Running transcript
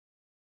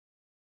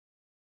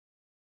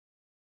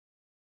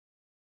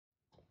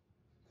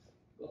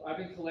Well, I've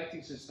been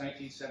collecting since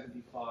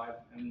 1975,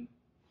 and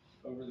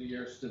over the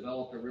years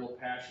developed a real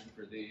passion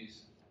for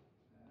these.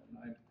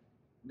 And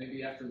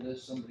maybe after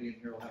this, somebody in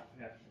here will have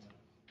a passion.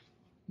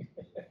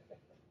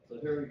 So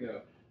here we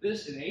go.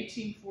 This, in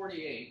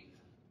 1848,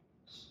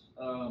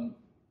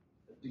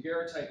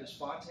 Daguerreotypists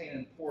Fontaine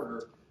and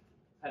Porter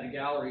had a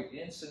gallery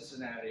in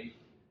Cincinnati,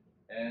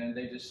 and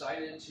they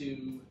decided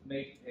to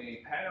make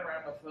a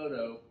panorama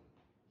photo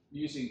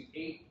using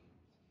 8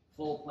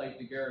 full-plate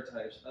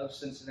daguerreotypes of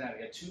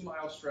Cincinnati, a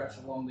 2-mile stretch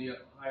along the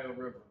Ohio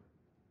River.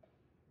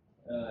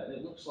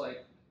 It looks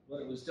like,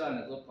 when it was done,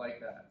 it looked like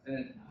that, and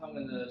it hung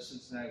in the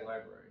Cincinnati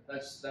Library.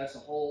 That's a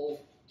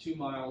whole 2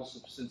 miles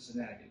of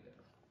Cincinnati there.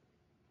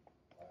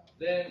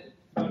 Then,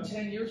 about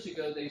 10 years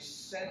ago, they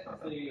sent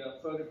the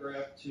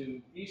photograph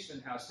to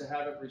Eastman House to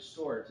have it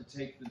restored, to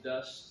take the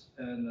dust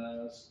and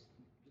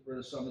get rid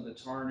of some of the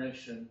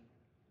tarnish and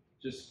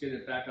just get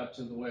it back up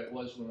to the way it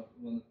was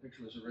when the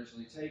picture was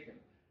originally taken.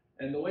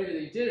 And the way that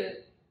they did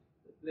it,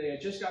 they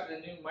had just gotten a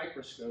new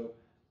microscope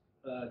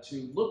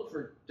to look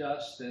for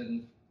dust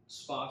and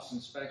spots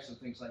and specks and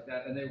things like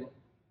that, and they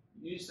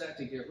used that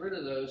to get rid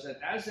of those. And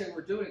as they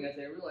were doing it,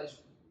 they realized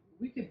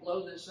we could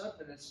blow this up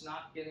and it's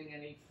not getting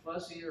any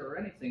fuzzier or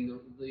anything.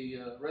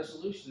 The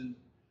resolution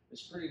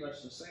is pretty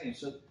much the same.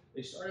 So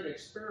they started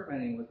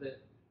experimenting with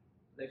it.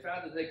 They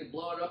found that they could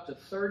blow it up to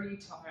 30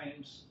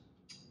 times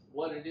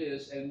what it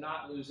is and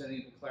not lose any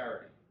of the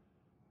clarity.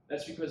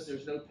 That's because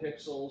there's no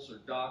pixels or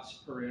dots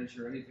per inch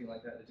or anything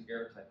like that in the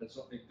daguerreotype.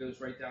 It goes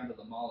right down to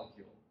the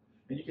molecule.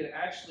 And you can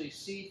actually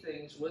see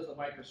things with a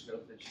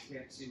microscope that you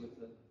can't see with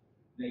the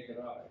naked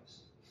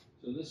eyes.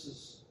 So this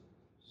is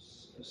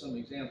some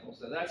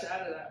examples. Now that's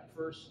out of that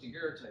first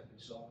daguerreotype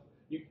we saw.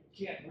 You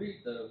can't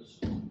read those.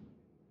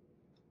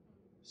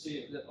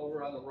 See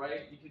over on the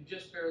right, you can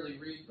just barely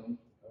read them.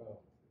 Oh.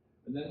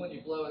 And then when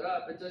you blow it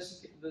up, it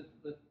doesn't.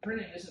 The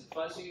printing isn't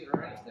fuzzy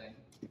or anything.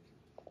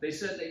 They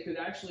said they could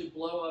actually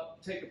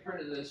take a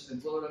print of this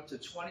and blow it up to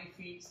 20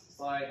 feet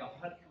by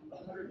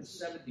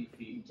 170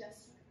 feet.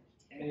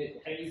 And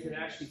you can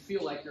actually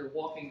feel like you're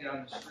walking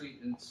down the street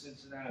in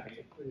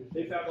Cincinnati.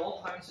 They found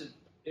all kinds of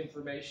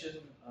information,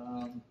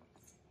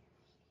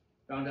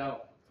 found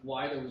out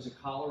why there was a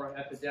cholera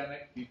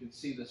epidemic. You could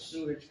see the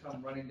sewage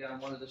come running down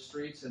one of the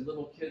streets and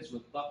little kids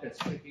with buckets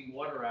picking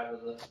water out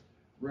of the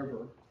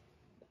river.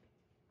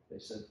 They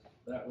said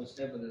that was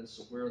evidence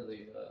of where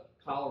the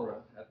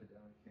cholera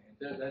epidemic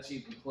came. That's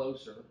even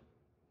closer.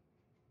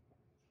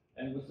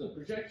 And with the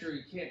projector,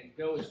 you can't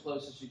go as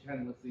close as you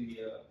can with the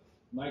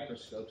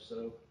microscope,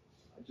 so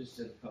I just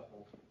did a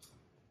couple.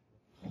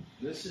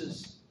 This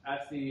is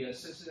at the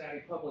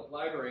Cincinnati Public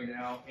Library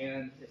now,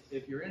 and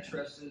if you're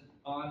interested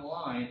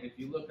online, if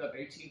you look up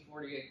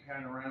 1848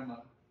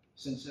 Panorama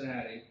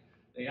Cincinnati,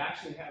 they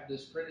actually have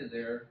this printed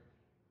there,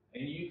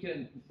 and you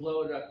can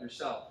blow it up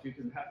yourself. You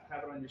can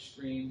have it on your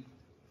screen,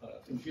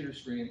 computer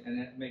screen,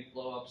 and make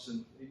blow-ups,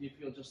 and you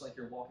feel just like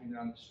you're walking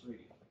down the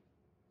street.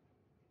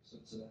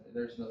 Cincinnati,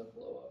 there's another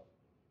blow-up.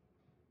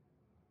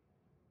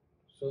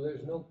 So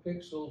there's no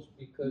pixels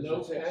because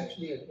it's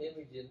actually an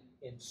image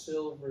in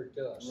silver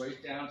dust.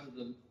 Right down to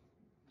the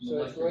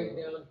So it's right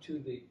down to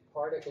the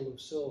particle of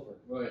silver.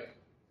 Right.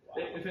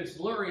 Wow. If it's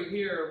blurry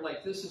here,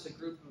 like this is a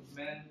group of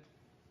men,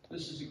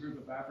 this is a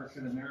group of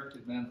African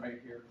American men right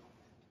here.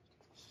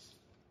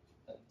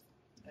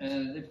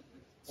 And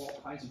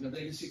all kinds of them.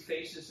 They can see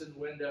faces in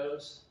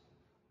windows.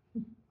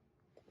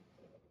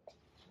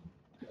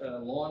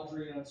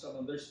 Laundry on some of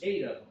them. There's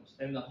 8 of them.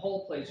 And the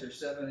whole place are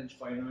 7"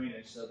 by 9",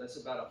 so that's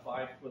about a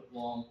 5-foot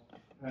long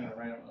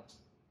panorama.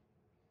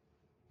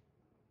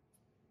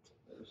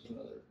 There's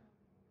another.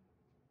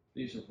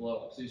 These are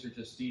blow-ups. These are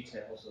just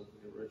details of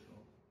the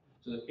original.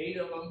 So 8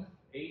 of them,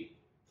 8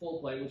 full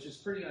plate, which is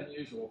pretty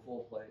unusual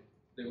full plate.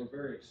 They were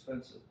very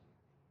expensive.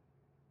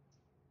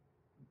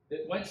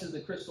 It went to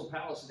the Crystal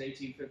Palace in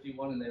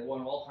 1851, and they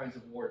won all kinds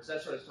of awards.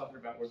 That's what I was talking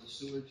about, where the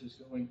sewage is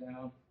going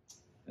down.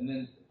 And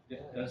then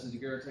as the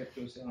daguerreotype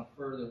goes down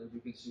further, you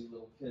can see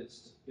little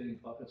kids getting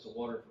buckets of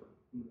water for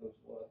who knows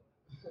what.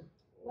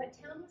 What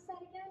town was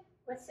that again?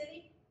 What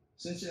city?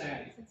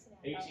 Cincinnati.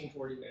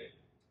 1848.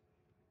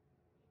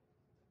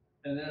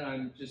 And then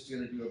I'm just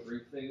going to do a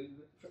brief thing.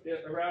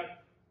 Around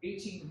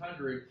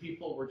 1800,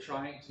 people were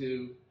trying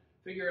to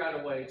figure out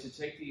a way to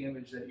take the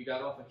image that you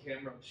got off a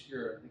camera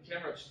obscura. The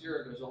camera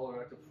obscura goes all the way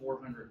up to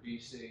 400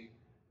 BC.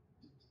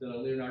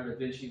 Leonardo da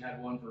Vinci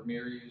had one,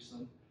 Vermeer used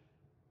them.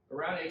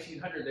 Around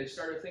 1800, they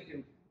started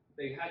thinking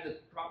they had the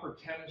proper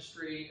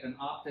chemistry and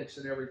optics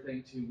and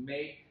everything to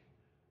make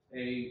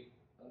an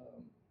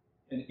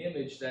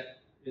image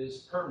that is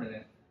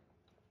permanent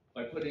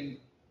by putting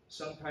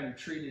some kind of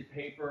treated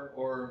paper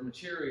or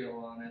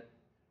material on it.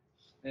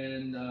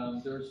 And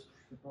there's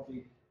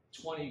probably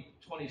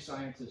 20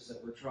 scientists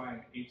that were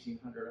trying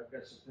 1800. I've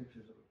got some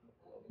pictures of a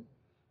couple of them.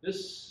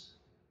 This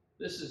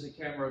is a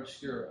camera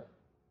obscura.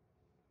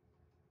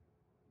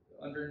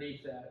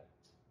 Underneath that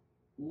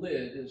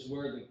lid is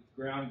where the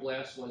ground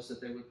glass was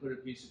that they would put a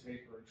piece of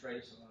paper and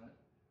trace on it.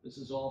 This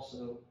is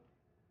also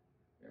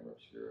camera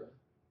obscura.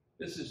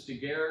 This is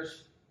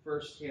Daguerre's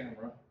first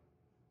camera.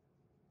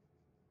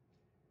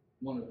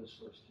 One of his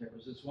first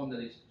cameras. It's one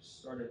that he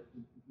started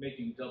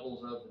making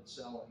doubles of and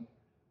selling.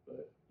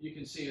 But you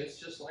can see it's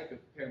just like a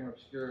camera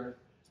obscura.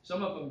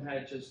 Some of them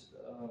had just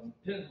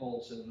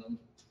pinholes in them,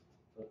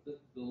 but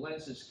the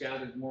lenses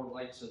gathered more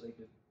light so they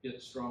could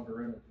get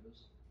stronger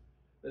images.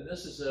 Then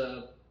this is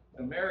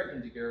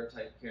American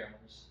daguerreotype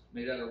cameras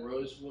made out of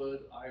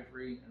rosewood,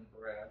 ivory, and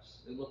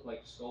brass. They look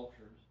like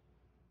sculptures.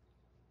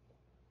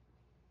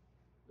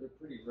 They're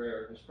pretty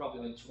rare. There's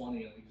probably like 20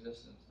 in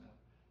existence now.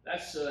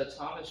 That's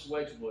Thomas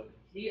Wedgwood.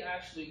 He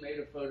actually made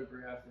a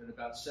photograph in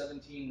about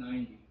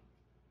 1790.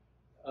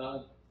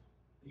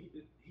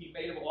 He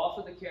made them off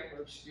of the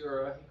camera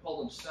obscura. He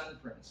called them sun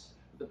prints.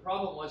 The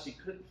problem was he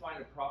couldn't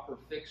find a proper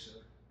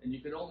fixer, and you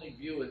could only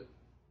view it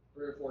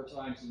 3 or 4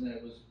 times, and then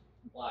it was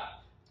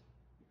black,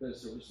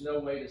 because there was no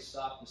way to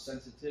stop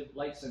the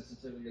light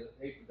sensitivity of the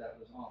paper that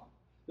was on.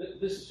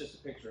 This is just a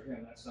picture of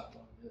him. That's not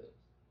one of his.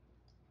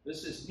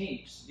 This is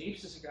Niepce.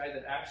 Niepce is a guy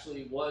that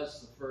actually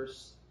was the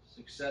first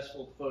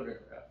successful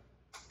photograph,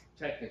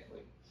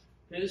 technically.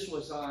 His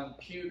was on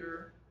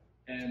pewter,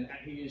 and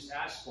he used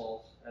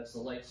asphalt as the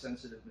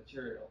light-sensitive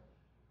material.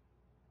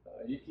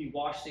 He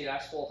washed the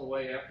asphalt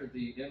away after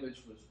the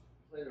image was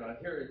played on.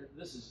 Here,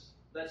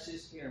 that's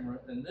his camera,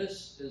 and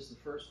this is the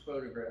first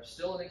photograph,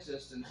 still in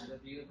existence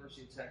at the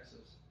University of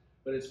Texas,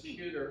 but it's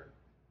pewter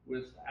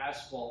with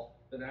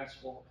an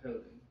asphalt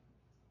coating.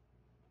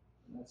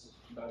 And that's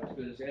about as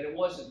good as, and it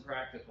wasn't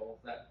practical,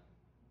 that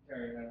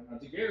carrying that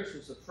around. Daguerre's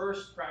was the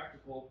first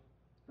practical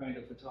kind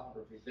of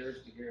photography.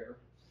 There's Daguerre.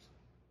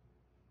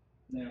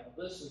 Now,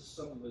 this is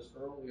some of his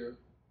earlier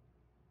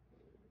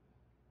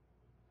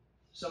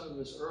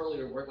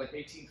work, like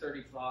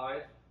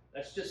 1835.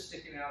 That's just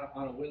sticking out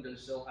on a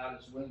windowsill out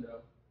his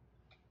window.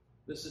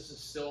 This is a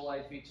still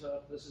life he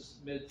took. This is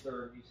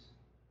mid-30s.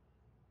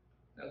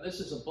 Now, this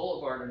is a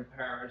boulevard in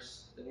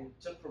Paris that he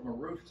took from a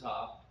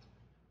rooftop.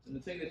 And the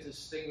thing that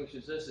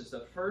distinguishes this is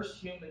the first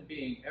human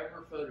being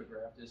ever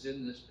photographed is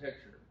in this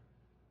picture.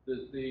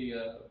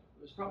 It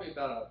was probably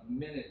about a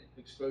minute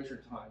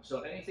exposure time,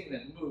 so anything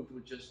that moved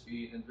would just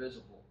be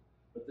invisible.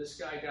 But this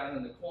guy down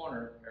in the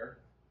corner there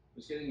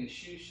was getting his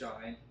shoe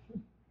shined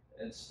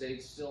and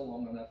stayed still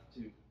long enough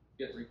to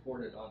get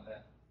recorded on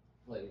that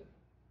plate.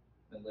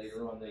 And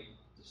later on they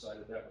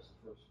decided that was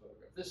the first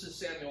photograph. This is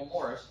Samuel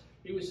Morse.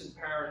 He was in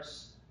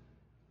Paris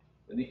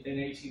in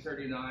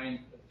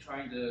 1839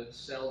 trying to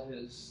sell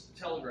his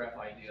telegraph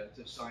idea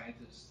to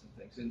scientists and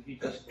things. And he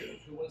just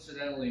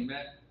coincidentally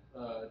met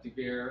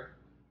Daguerre,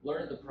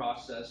 learned the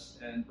process,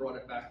 and brought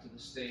it back to the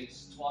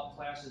States, taught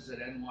classes at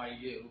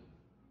NYU.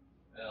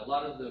 A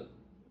lot of the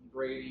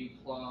Brady,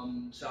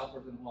 Plum,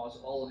 Southworth, and Hawes,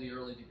 all of the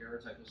early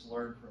daguerreotypists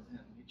learned from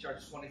him. He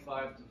charged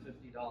 $25 to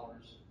 $50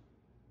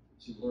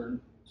 to learn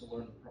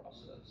the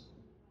process.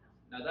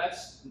 Now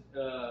that's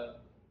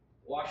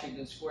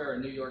Washington Square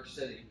in New York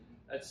City.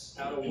 That's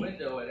out a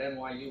window at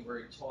NYU where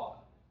he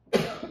taught.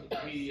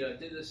 He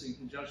did this in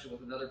conjunction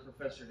with another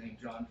professor named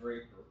John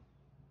Draper.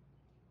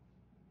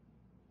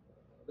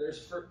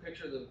 There's a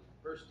picture of the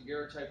first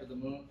daguerreotype of the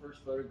moon,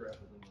 first photograph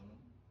of the moon.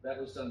 That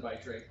was done by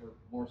Draper,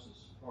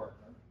 Morse's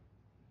partner.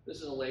 This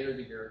is a later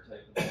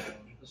daguerreotype of the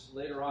moon.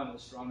 Later on,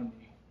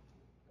 astronomy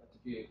got to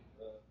be a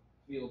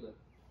field that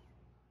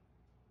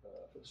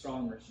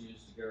astronomers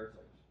used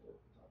daguerreotypes for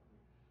photography.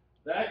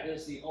 That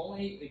is the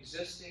only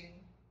existing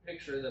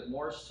picture that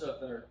Morse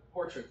took, or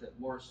portrait that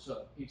Morse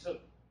took. He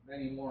took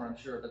many more, I'm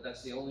sure, but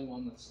that's the only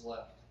one that's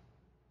left.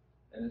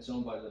 And it's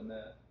owned by the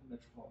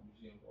Metropolitan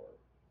Museum of Art.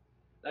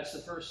 That's the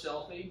first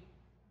selfie,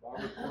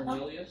 Robert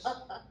Cornelius.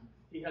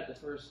 He had the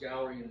first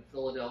gallery in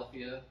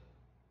Philadelphia.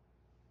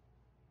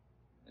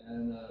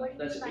 And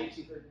that's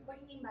 1830. What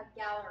do you mean by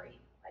gallery?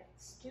 Like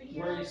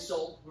studio?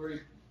 Where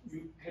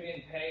you come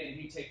in, pay, and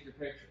he'd take your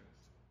picture.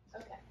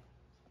 Okay.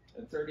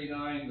 In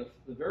 39,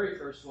 the very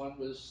first one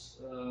was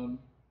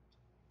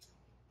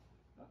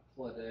not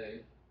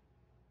Claudet.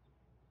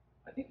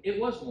 I think it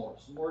was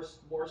Morse.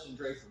 Morse and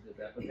Draper did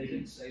that, but they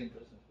didn't stay in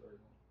business very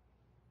long.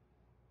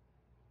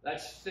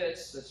 That's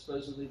Fitz. That's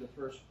supposedly the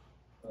first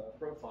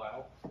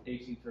profile,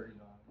 1839.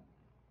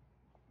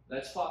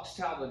 That's Fox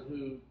Talbot,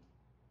 who,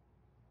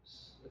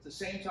 at the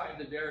same time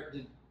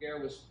Daguerre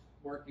was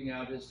working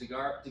out his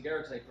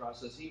daguerreotype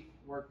process, he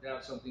worked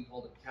out something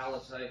called a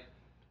calotype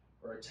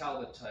or a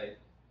Talbot type,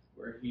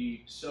 where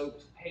he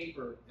soaked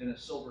paper in a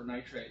silver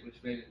nitrate,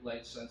 which made it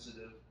light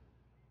sensitive.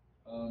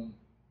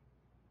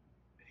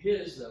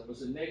 His, though,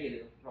 was a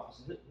negative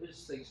process.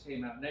 His things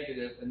came out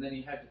negative, and then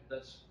he had to,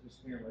 that's his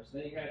cameras,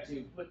 then he had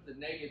to put the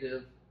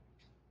negative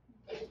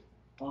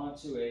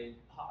onto a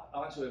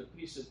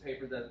piece of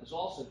paper that was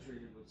also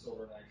treated with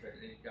silver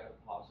nitrate, and he got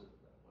a positive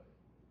that way.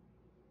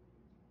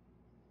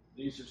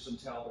 These are some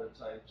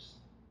Talbot-types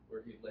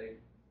where he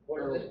laid.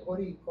 What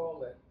do you call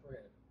that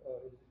print?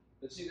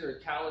 It's either a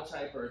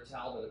calotype or a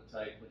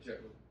Talbot-type,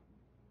 whichever,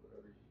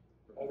 whatever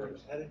you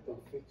prefer. How did they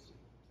fix it?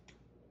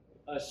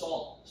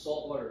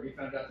 Salt water. He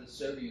found out that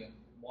sodium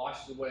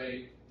washed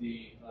away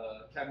the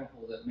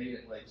chemical that made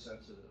it light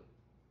sensitive.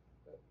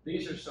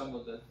 These are some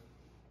of the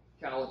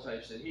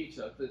calotypes that he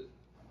took.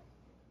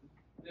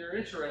 They're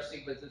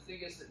interesting, but the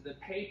thing is that the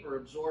paper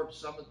absorbs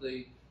some of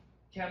the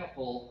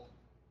chemical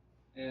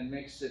and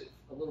makes it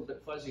a little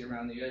bit fuzzy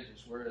around the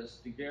edges, whereas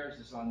Daguerre's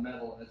is on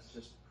metal and it's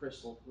just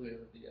crystal clear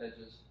at the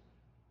edges.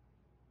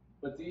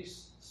 But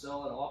these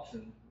sell at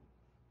auction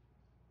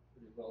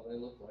pretty well. They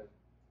look like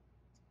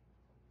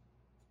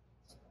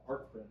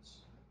art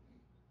prints.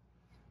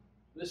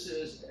 This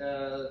is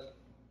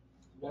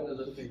one of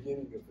the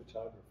beginning of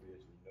photography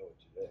as we know it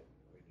today.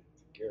 We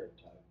did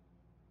Daguerreotype.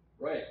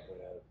 Right.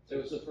 It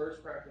was the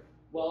first practice.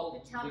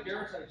 Well, The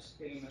Daguerreotypes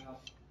came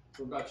out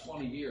for about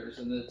 20 years,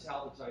 and the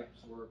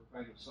Daguerreotypes were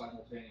kind of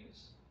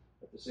simultaneous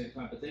at the same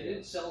time. But they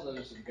didn't sell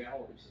those in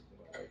galleries and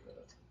things like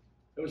that.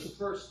 It was the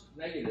first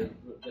negative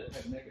that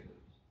had negatives.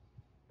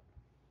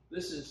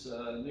 This is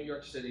New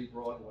York City,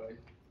 Broadway,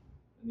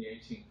 in the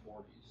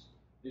 1840s.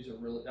 These are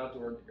really,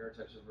 outdoor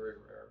daguerreotypes are very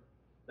rare.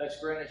 That's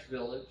Greenwich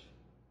Village.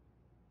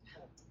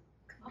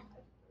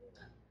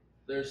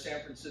 There's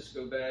San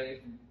Francisco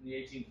Bay in the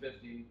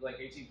 1850, like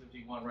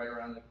 1851, right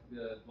around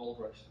the gold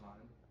rush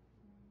time.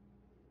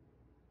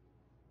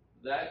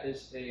 That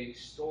is a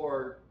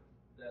store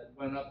that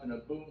went up in a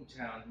boom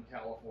town in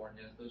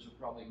California. Those are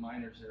probably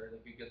miners there.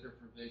 They could get their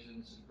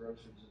provisions and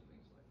groceries and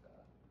things like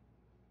that.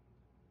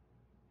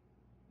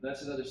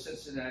 That's another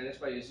Cincinnati. That's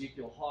by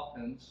Ezekiel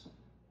Hawkins,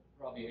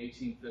 probably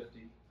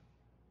 1850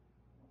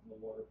 on the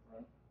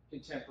waterfront.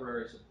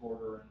 Contemporaries of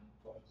Porter and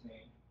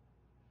Fontaine.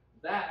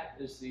 That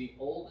is the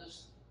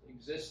oldest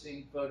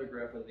existing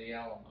photograph of the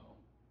Alamo,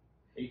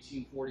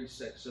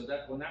 1846. So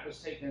that when that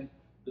was taken,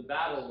 the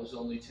battle was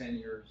only 10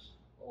 years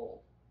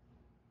old.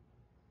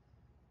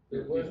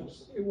 It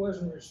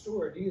wasn't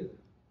restored either.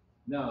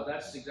 No,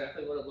 that's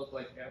exactly what it looked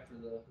like after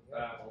the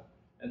battle.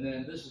 And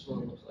then this is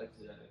what it looks like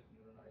today.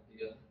 You have an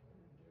idea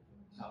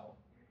how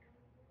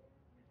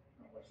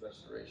much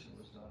restoration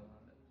was done on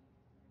it.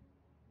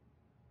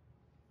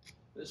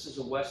 This is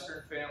a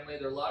Western family.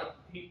 There are a lot of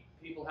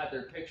people had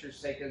their pictures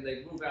taken.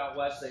 They'd move out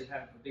west. They'd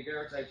have a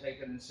daguerreotype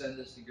taken and send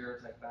this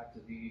daguerreotype back to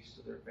the east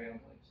to their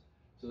families.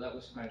 So that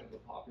was kind of a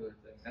popular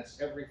thing. That's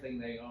everything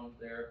they owned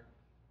there,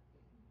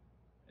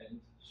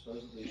 and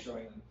supposedly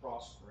showing them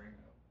prospering.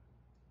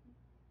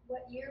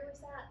 What year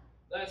was that?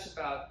 That's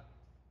about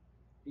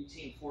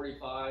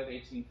 1845,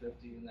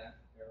 1850, in that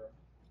era.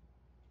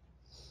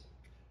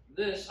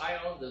 This, I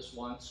owned this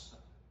once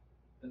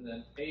in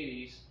the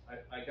 80s.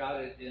 I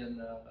got it in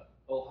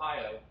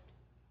Ohio,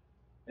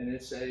 and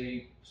it's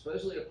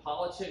supposedly a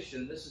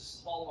politician. This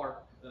is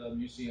Hallmark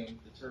Museum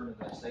determined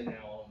this. They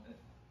now own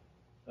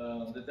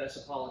it. That's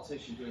a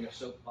politician doing a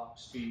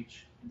soapbox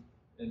speech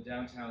in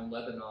downtown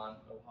Lebanon,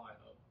 Ohio.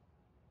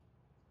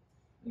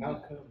 How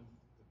come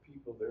the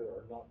people there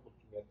are not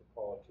looking at the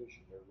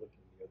politician? They're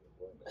looking the other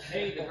way.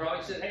 Hey, the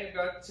drawing said, "Hey, I've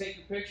got to take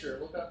your picture.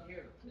 Look up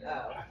here."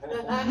 Oh.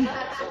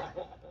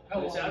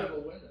 It's out of a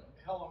window.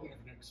 How long of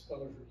an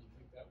exposure do you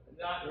think that would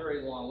be? Not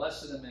very long,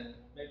 less than a minute,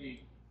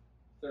 maybe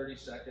 30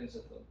 seconds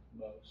at the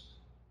most.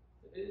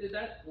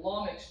 That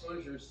long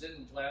exposures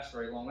didn't last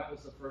very long. That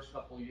was the first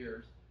couple of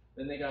years.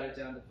 Then they got it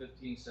down to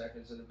 15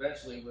 seconds, and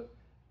eventually with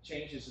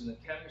changes in the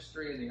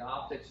chemistry and the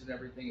optics and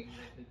everything,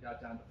 it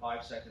got down to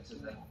 5 seconds,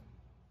 and then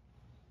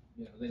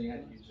then you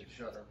had to use a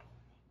shutter.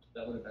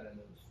 That would have been in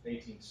the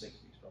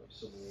 1860s, probably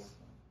Civil War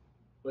time.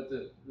 But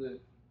the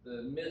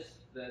myth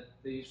that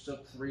these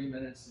took 3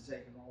 minutes to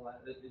take and all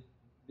that,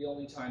 the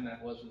only time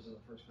that was in the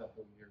first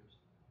couple of years.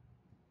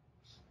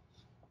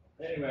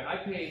 Anyway, I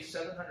paid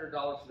 $700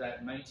 for that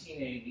in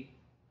 1980,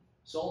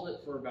 sold it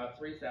for about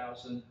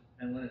 $3,000,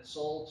 and when it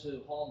sold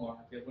to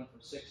Hallmark, it went for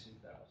 $60,000.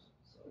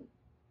 So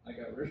I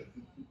got rid of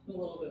it a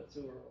little bit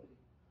too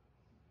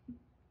early.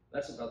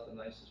 That's about the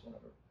nicest one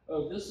ever.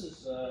 Oh, this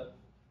is,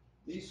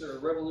 these are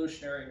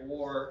Revolutionary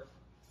War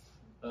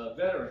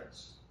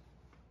veterans.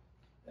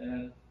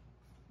 And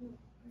let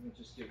me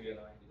just give you an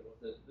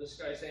idea. This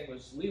guy's name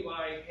was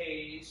Levi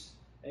Hayes,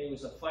 and he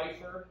was a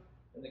fifer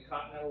in the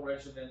Continental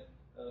Regiment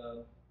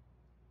of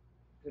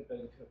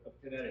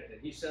Connecticut.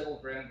 He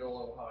settled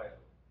Granville, Ohio.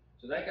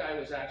 So that guy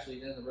was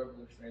actually in the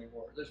Revolutionary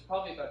War. There's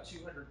probably about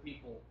 200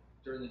 people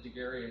during the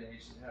Daguerrean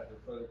age that had their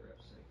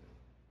photographs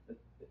taken.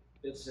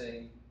 It's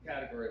a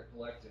category of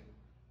collecting.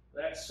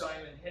 That's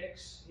Simon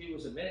Hicks. He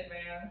was a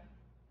Minuteman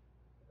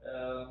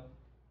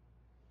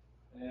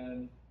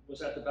and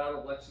was at the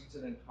Battle of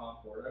Lexington and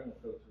Concord. I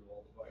won't go through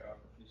all the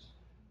biographies.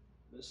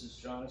 This is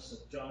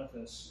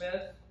Jonathan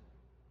Smith.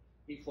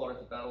 He fought at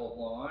the Battle of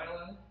Long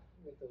Island.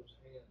 Look at those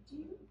hands. Do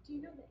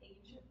you know the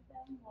age of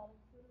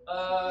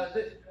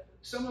them?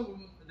 Some of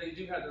them, they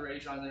do have their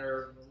age on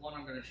there. The one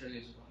I'm going to show you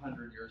is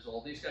 100 years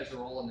old. These guys are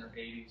all in their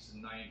 80s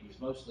and 90s,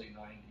 mostly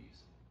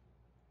 90s.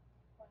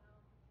 Wow.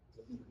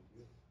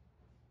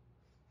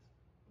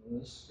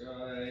 And this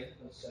guy,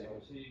 let's see,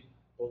 was he?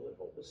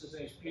 This is his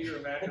name's Peter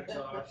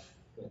McIntosh.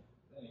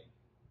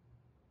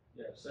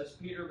 Yes, that's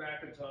Peter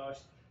McIntosh.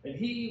 And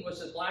he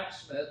was a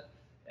blacksmith,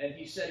 and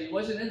he said he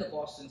wasn't in the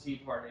Boston Tea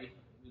Party.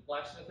 He was a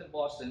blacksmith in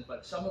Boston,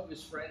 but some of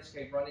his friends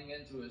came running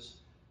into his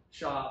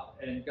shop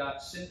and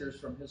got cinders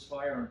from his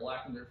fire and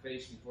blackened their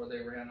face before they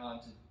ran on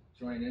to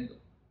join in the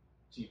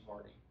Tea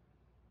Party.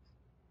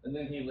 And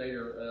then he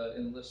later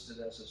enlisted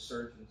as a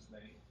surgeon's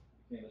mate,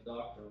 became a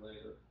doctor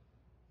later.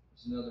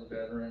 He's another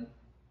veteran.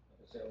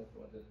 Like I said, I won't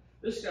go into.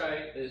 This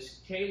guy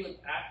is Caleb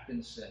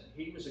Atkinson.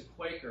 He was a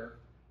Quaker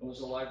and was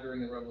alive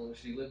during the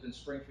Revolution. He lived in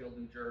Springfield,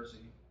 New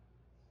Jersey.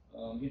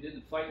 He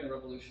didn't fight in the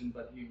Revolution,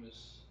 but he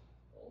was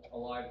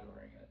alive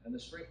during it. And the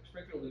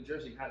Springfield, New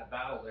Jersey had a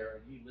battle there,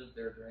 and he lived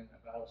there during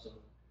that battle. So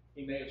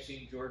he may have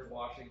seen George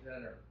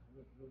Washington, or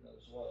who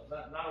knows what.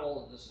 Not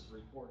all of this is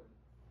recorded.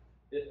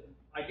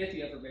 I get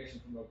the information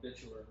from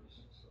obituaries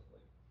and stuff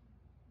like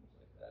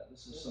that.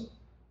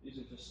 These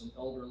are just some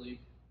elderly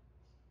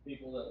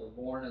people that were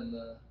born in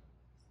the.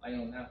 I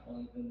own that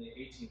one in the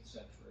 18th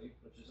century,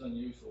 which is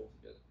unusual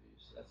to get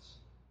these.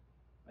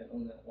 I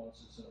own that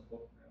once. It's in a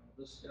book now.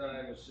 This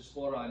guy was just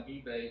bought on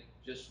eBay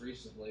just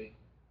recently.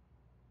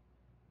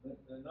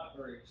 They're not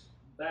very.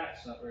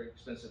 That's not very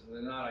expensive.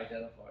 They're not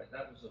identified.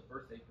 That was a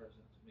birthday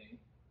present to me,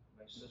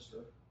 my sister.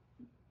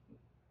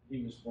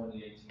 He was born in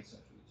the 18th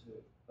century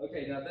too.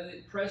 Okay, now then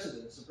the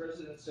presidents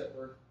that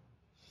were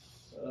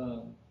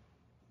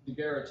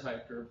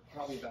daguerreotyped are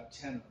probably about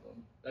 10 of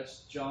them.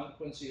 That's John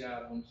Quincy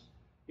Adams.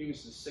 He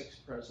was the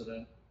 6th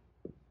president.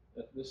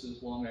 This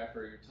is long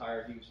after he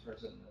retired. He was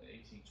president in the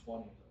 1820s,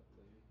 I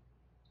believe.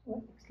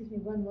 What? Excuse me,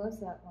 when was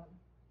that one?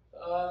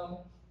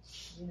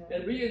 You know?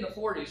 It'd be in the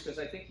 40s, because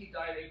I think he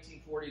died in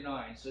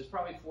 1849, so it's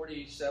probably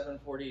 47,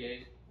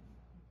 48.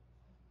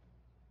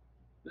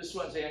 This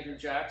one's Andrew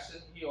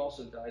Jackson. He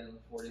also died in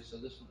the 40s, so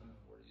this would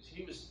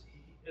be the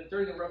 40s.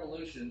 During the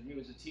Revolution, he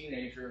was a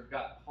teenager,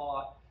 got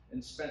caught,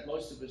 and spent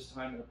most of his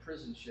time in a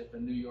prison ship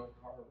in New York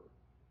Harbor.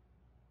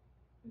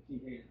 And he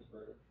hated the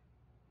British.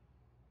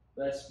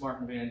 That's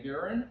Martin Van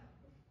Buren.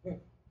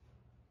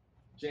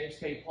 James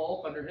K.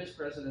 Polk, under his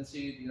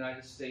presidency, the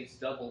United States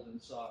doubled in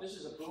size. This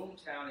is a boom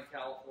town in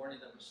California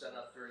that was set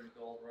up during the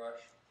gold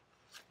rush.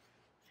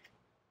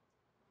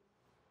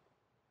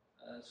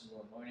 This is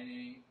more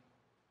mining.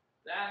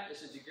 That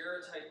is a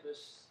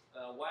daguerreotypist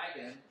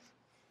wagon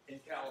in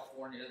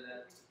California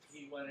that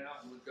he went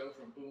out and would go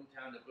from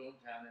boomtown to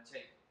boomtown and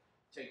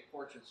take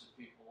portraits of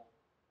people,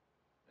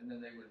 and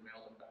then they would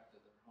mail them back to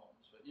their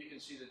homes. But you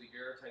can see the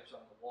daguerreotypes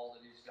on the wall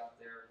that he's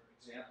got there,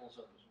 examples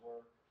of his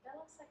work. That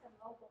looks like a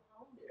mobile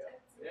home.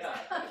 Yeah,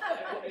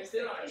 it's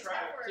in on a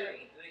track too.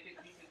 You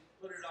can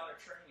put it on a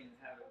train and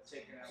have it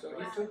taken out. So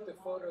he took the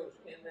photos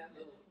in that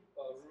little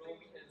room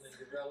and then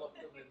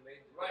developed them and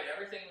made them. Right,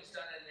 everything was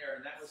done in there,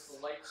 and that was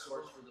the light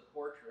source for the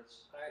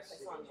portraits. I It's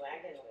see. on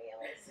wagon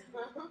wheels.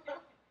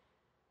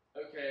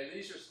 Okay,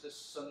 these are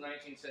just some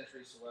 19th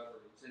century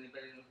celebrities.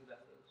 Anybody know who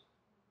that is?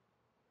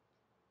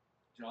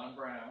 John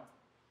Brown,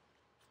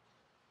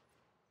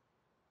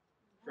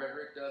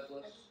 Frederick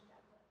Douglass.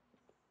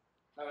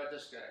 How about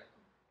this guy?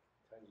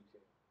 Tiny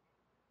Tim.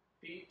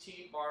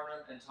 P.T.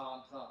 Barnum and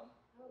Tom Thumb.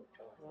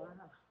 Wow.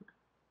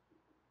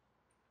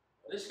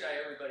 This guy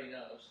everybody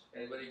knows.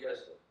 Anybody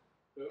guess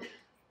who?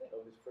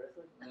 Elvis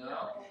Presley?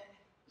 No.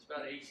 It's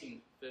about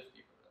 1850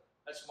 for that.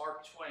 That's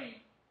Mark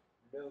Twain.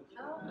 No.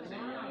 As a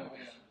young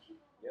man.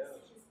 Yeah.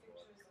 Looks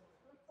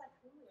like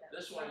Julio.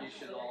 This one you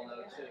should all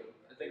know too.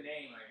 The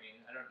name, I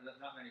mean.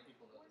 Not many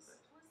people know the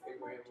name. Was that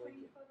Mark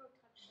Twain photo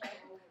touched up?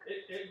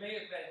 It may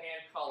have been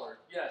hand colored.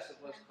 Yes, it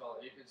was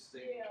colored. You could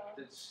see Yeah.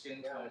 the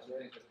skin tones and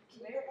things like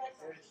Can you go back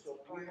to They're so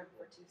P.T. Barnum weird.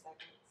 for 2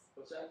 seconds?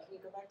 What's that? Can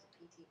you go back to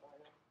P.T.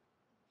 Barnum,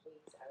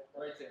 please? I would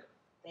love Right there.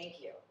 Thank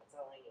you. That's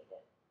all I needed.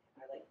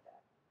 I like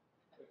that.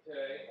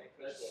 Okay. I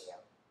appreciate you.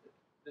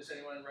 Does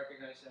anyone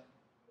recognize him?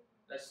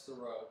 That's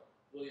Thoreau.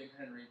 William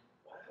Henry.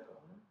 Wow.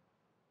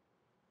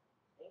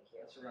 Thank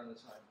you. That's around the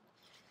time.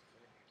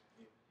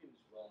 He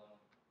was well known.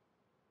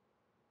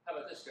 How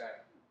about this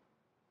guy?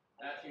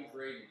 Matthew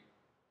Brady,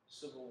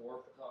 Civil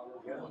War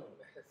photographer. Yeah.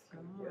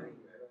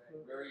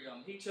 Very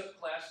young. He took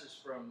classes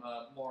from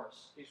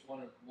Morse. He's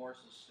one of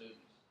Morse's students.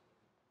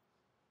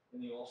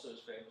 And he also is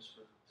famous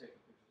for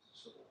taking pictures of the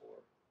Civil War.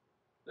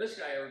 This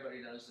guy,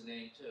 everybody knows the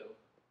name too.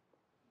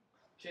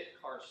 Kit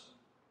Carson.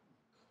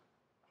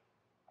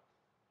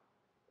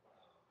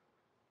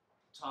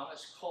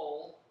 Thomas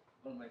Cole,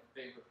 one of my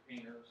favorite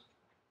painters.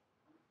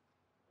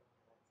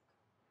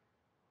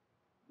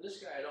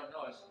 This guy I don't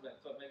know. I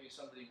thought maybe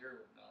somebody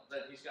here would know.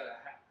 That he's got an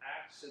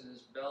axe in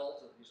his belt,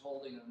 and he's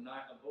holding a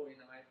Bowie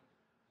knife,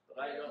 but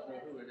I don't know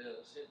who it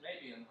is. It may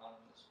be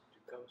anonymous.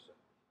 Tecumseh.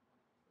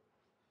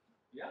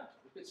 Yeah,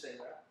 we could say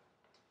that.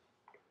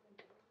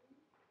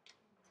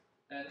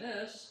 And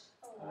this,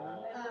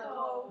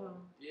 Oh.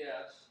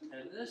 yes,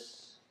 and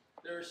this,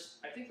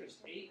 I think there's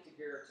 8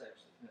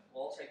 daguerreotypes of him,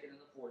 all taken in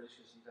the 40s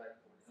because he died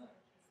in 49.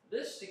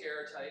 This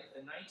daguerreotype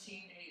in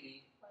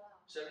 1980, Wow.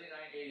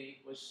 79-80,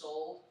 was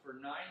sold for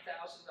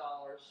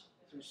 $9,000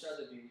 through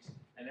Sotheby's,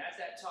 and at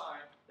that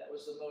time, that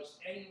was the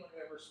most anyone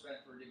ever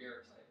spent for a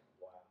daguerreotype.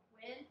 Wow.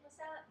 When was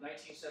that?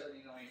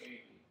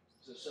 1979-80.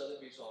 It was a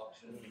Sotheby's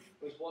auction.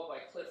 It was bought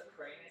by Cliff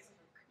Cranick.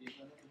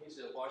 He's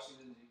a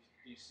Washington,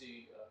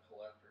 D.C.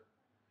 Collector.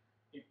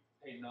 He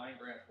paid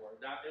 $9,000 for it.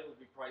 Now it would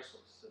be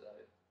priceless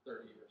today,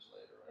 30 years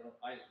later.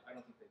 I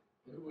don't think they.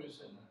 Who is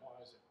it and why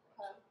is it?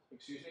 Huh?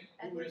 Excuse me?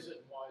 Who is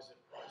it and why is it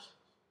priceless?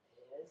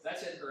 It is.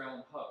 That's Edgar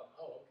Allan Poe.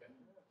 Oh, okay.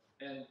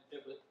 And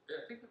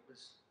I think it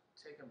was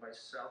taken by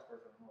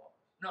Southworth and Hall.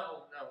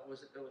 No, it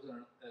was an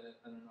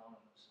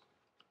anonymous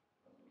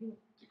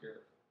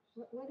daguerreotype.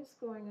 What is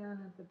going on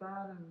at the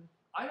bottom?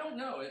 I don't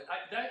know. It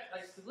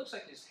looks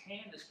like his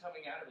hand is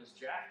coming out of his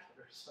jacket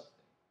or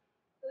something.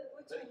 It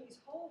looks like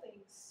he's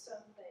holding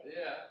something.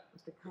 Yeah.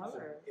 With the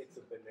color? It's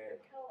a banana.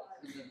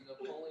 It's a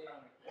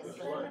Napoleonic. It's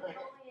the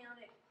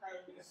Napoleonic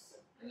pose.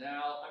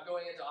 Now I'm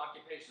going into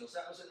occupationals.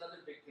 That was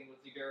another big thing with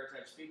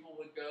daguerreotypes. People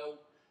would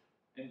go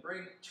and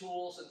bring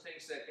tools and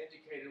things that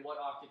indicated what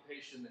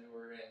occupation they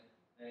were in.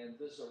 And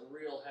this is a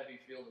real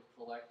heavy field of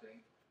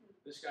collecting.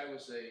 This guy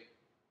was a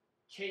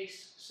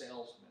case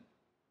salesman.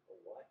 A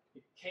what?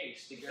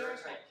 Case,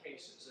 daguerreotype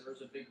cases. There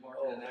was a big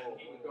market in that. And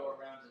he would go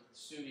around to the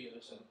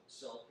studios and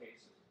sell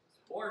cases.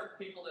 Or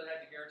people that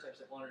had daguerreotypes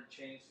that wanted to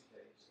change the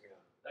case. Yeah.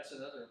 That's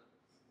another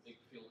big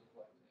field of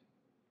collecting.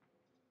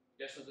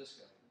 Guess what this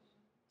guy is?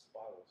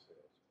 Bottle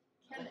sales.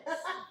 Chemist.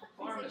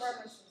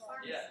 Pharmacist.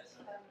 Pharmacist. Yes.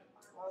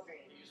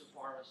 Walgreens. He's a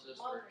pharmacist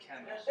or a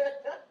chemist.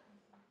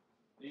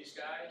 These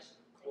guys,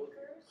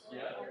 Thinkers?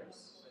 yeah,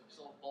 they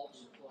sold bulbs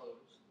of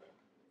clothes.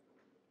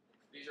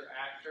 These are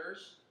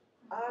actors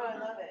Oh, I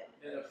love it.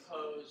 in a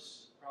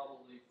pose,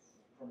 probably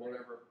from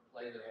whatever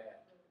play they're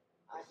at.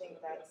 I think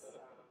that's,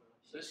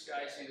 This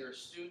guy's either a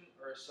student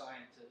or a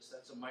scientist.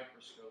 That's a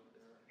microscope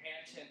there.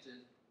 Hand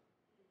tinted.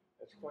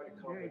 That's quite a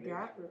Very combination.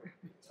 dapper.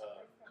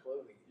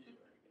 Clothing.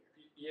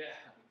 Yeah.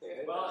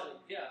 Yeah, Well,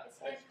 yeah. It's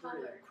That's hand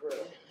pretty colored.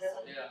 incredible.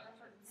 Yeah.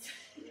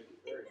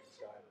 It's very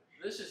stylish.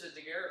 This is a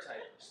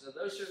daguerreotype. So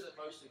those are the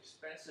most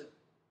expensive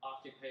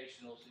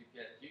occupationals you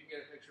get. You can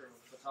get a picture of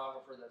a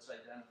photographer that's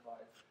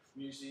identified.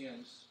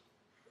 Museums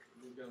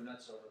would go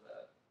nuts over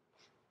that.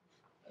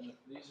 And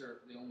these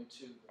are the only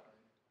two that I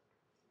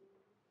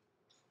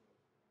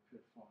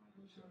could find.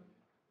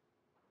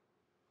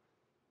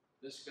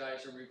 This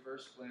guy's a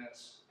reverse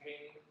glance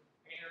painting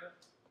painter.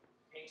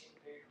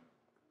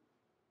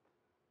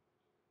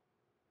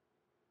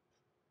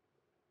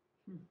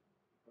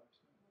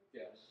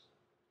 Yes.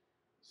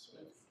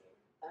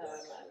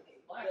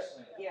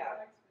 Blacksmith.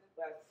 yeah,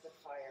 that's the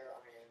fire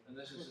iron. And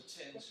this is a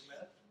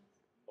tinsmith.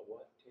 A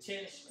what?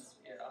 Tinsmith,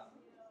 yeah.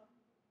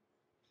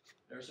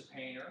 There's a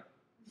painter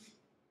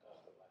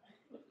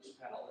with his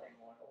palette and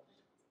oils.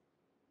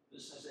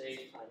 This is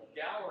a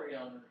gallery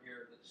owner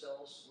here that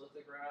sells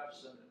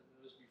lithographs, and it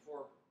was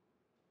before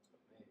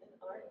An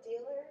art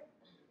dealer?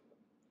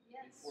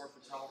 Yes. before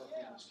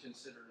photography was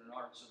considered an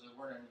art, so there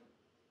weren't any.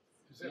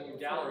 Is that In what-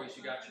 galleries,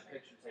 you got your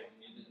picture taken.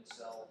 You didn't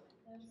sell.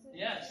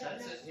 Yes,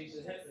 that's it. He's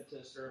a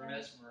hypnotist or a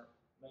mesmer.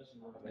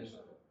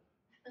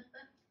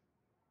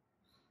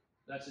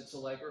 That's a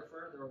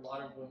telegrapher. There were a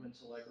lot of women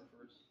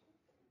telegraphers,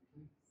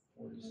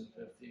 40s and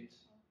 50s.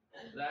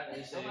 That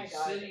is Oh my a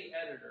God. city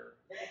editor.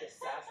 Look at the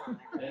sass on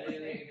that.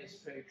 Editing his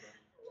paper.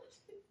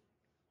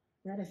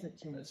 That is a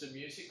change. That's a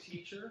music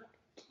teacher.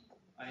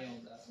 I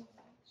owned that one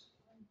once.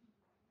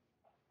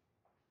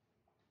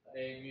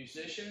 A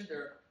musician.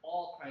 There are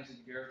all kinds of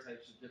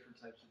daguerreotypes of different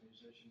types of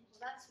musicians. Well,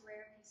 that's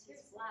rare because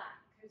he's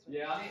black.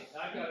 Yeah,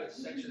 I've got a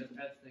section of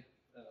ethnic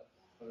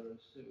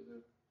photos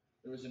too.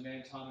 There was a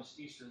man, Thomas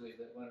Easterly,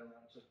 that went around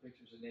and took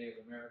pictures of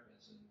Native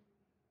Americans, and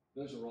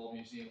those are all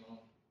museum owned.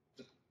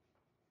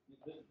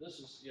 This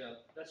is, yeah,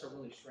 that's a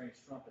really strange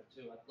trumpet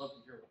too. I'd love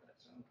to hear what that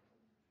sounds like.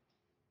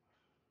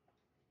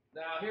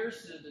 Now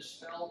here's to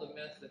dispel the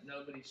myth that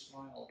nobody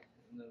smiled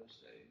in those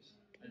days.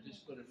 I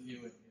just put a few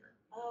in here.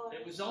 Oh,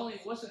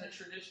 It wasn't a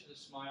tradition to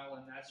smile,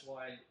 and that's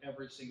why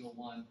every single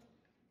one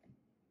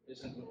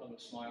isn't of a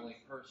smiling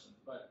person,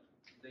 but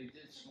they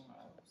did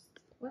smile.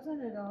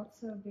 Wasn't it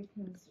also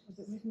because,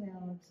 the reason they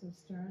all look so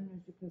stern was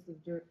because of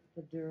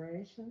the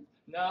duration?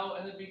 No,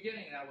 in the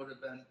beginning that would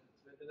have been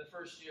in the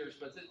first years,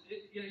 but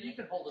you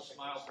can hold a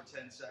smile for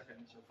 10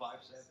 seconds or 5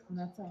 seconds. And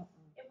that's all.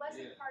 It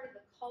wasn't Yeah. part of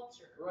the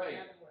culture, Right, in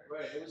other words.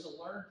 Right, it was a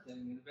learned thing,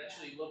 and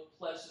eventually look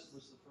pleasant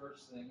was the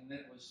first thing, and then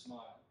it was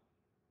smile.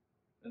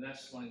 And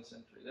that's 20th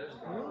century. There's a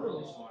guy who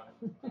really smiled,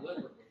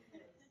 deliberately.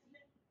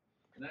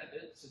 And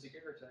it's a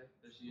daguerreotype.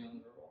 There's a young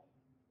girl.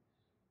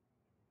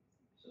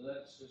 So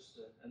that's just,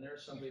 and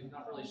there's somebody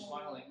not really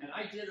smiling. And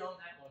I did own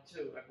that one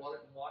too. I bought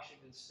it in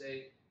Washington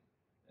State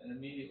and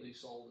immediately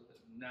sold it.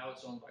 And now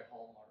it's owned by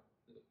Hallmark,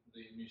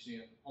 the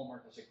museum.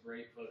 Hallmark has a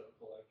great photo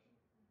collection.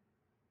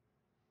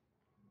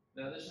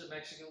 Now this is the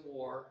Mexican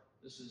War.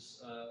 This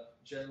is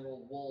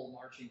General Wool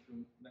marching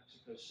through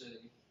Mexico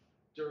City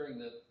during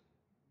the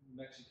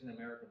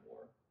Mexican-American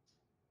War.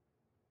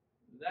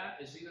 That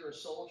is either a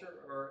soldier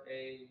or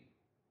a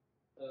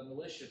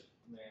militia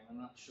man, I'm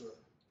not sure.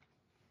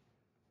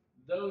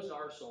 Those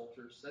are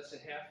soldiers. That's a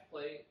half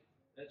plate.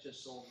 That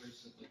just sold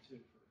recently too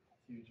for a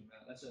huge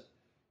amount. That's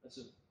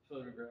a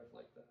photograph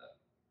like that.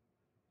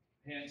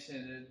 Hand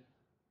tinted.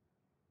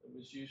 It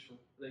was used for.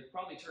 They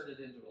probably turned it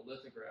into a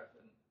lithograph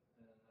and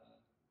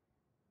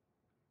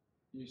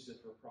used it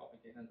for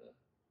propaganda.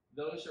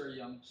 Those are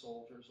young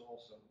soldiers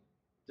also.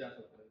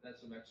 Definitely.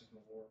 That's the Mexican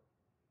War.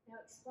 Now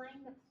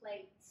explain the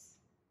plates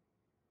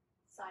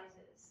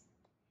sizes.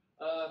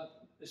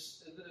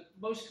 The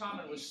most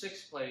common was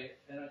 6 plate,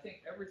 and I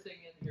think everything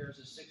in here is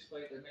a 6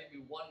 plate. There may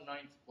be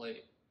 1/9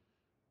 plate.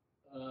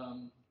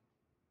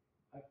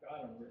 I've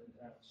got them written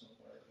down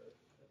somewhere.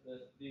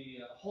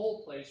 The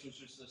whole place,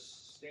 which is the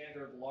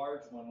standard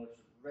large one, which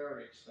is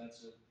very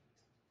expensive,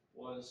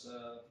 was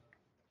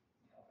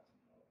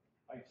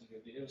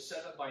it was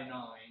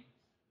 7x9.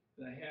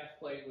 And a half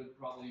plate would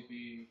probably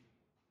be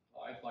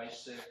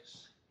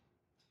 5x6.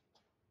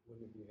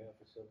 Wouldn't it be half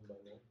a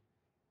 7x9?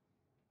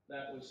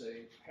 That was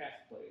a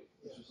half plate,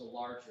 which was a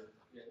larger.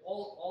 Yeah,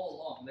 all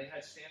along they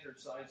had standard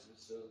sizes.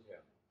 So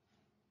Yeah.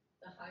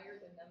 The higher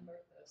the number,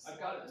 the I've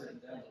got it smaller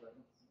written the down, plate. but I'm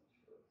not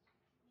sure.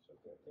 It's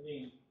okay. I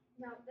mean,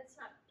 No, that's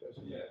not,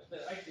 Doesn't yeah, matter.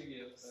 but I give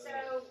you. so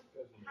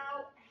Doesn't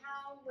matter.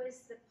 how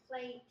was the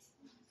plate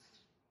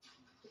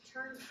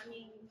determined, I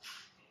mean,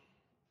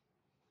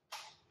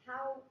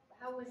 how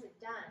was it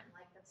done?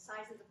 Like the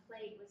size of the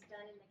plate was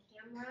done in the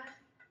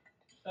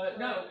camera?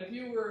 No, if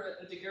you were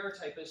a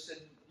daguerreotypist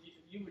and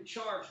you would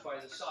charge by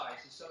the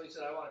size. If somebody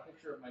said, I want a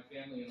picture of my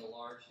family in a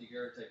large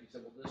daguerreotype, you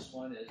said, well, this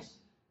one is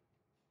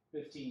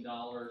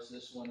 $15,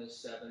 this one is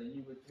 $7, and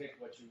you would pick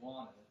what you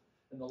wanted.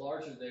 And the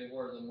larger they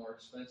were, the more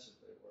expensive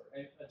they were.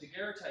 And a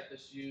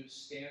daguerreotypist used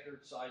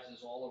standard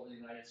sizes all over the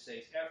United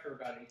States after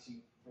about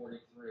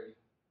 1843.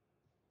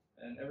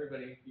 And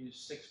everybody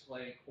used 6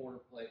 plate, quarter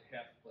plate,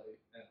 half plate,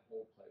 and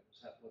whole plate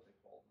was what they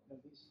called them.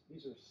 Now,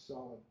 these are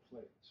solid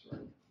plates,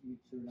 right?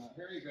 They're not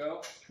Here you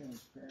go.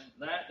 transparent.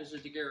 That is a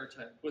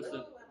daguerreotype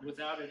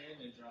without an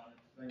image on it.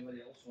 If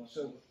anybody else wants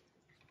to.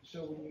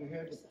 So when you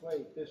had the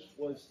plate, this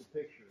was the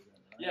picture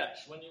then, right?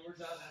 Yes, when you were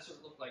done, that's what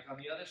it looked like. On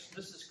the other,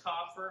 this is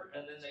copper,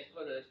 and then they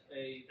put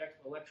a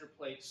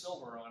electroplate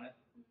silver on it,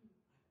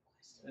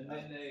 and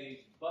then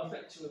they buff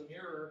it to a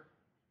mirror.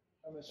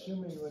 I'm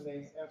assuming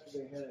after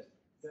they had it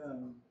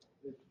done,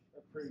 it's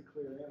a pretty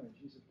clear image.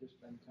 These have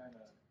just been kind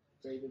of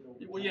faded over.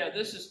 Well, yeah,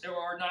 this is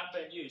or not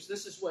been used.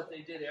 This is what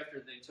they did after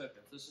they took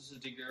it. This is a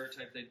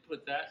daguerreotype. They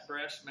put that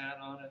brass mat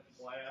on it,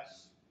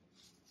 glass,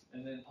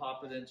 and then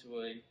pop it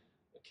into a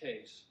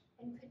case.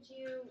 And could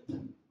you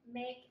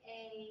make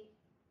a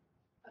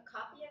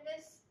copy of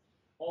this?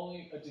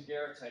 Only a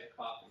daguerreotype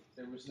copy.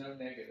 There was no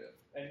negative.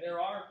 And there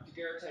are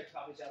daguerreotype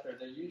copies out there.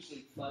 They're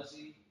usually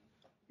fuzzy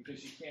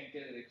because you can't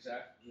get it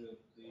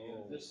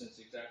the distance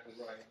exactly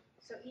right.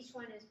 So each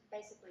one is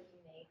basically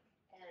unique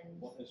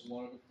and. It's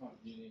one of a kind,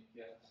 unique,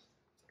 yes.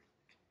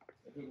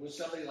 If it was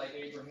somebody like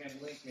Abraham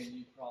Lincoln,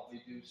 you'd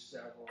probably do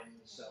several and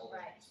sell them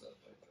Right. and stuff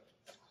like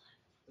that.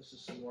 This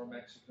is some more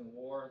Mexican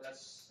War.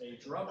 That's a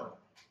drummer.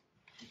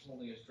 He's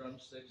holding his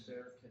drumsticks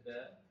there,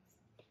 cadet.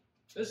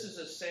 This is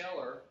a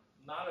sailor,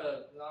 not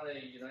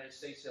a United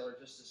States sailor,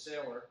 just a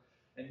sailor,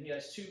 and he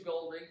has 2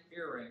 gold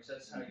earrings.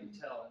 That's how you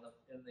tell.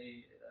 In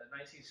the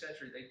 19th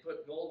century, they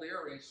put gold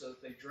earrings so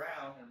if they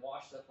drowned and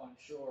washed up on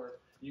shore,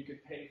 you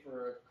could pay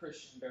for a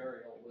Christian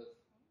burial with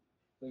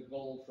the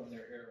gold from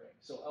their earrings.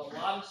 So a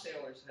lot of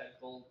sailors had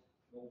gold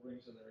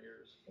rings in their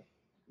ears.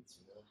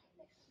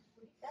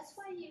 That's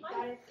why you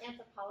got an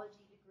anthropology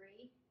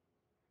degree,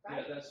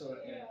 right? Yeah, that's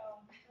what. Yeah.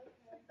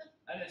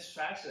 And it's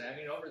fascinating. I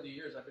mean, over the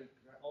years, I've been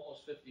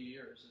almost 50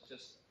 years. It's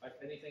just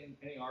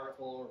any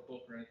article or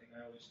book or anything,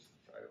 I always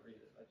try to read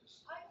it.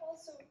 I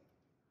also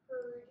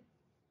heard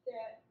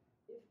that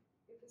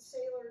if a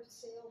sailor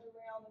sailed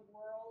around the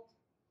world,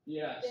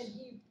 Yes. then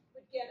he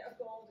would get a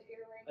gold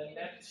earring.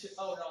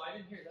 Oh no, I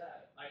didn't hear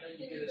that. I know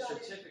you get a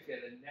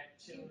certificate, a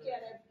Neptune.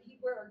 He'd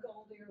wear a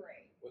gold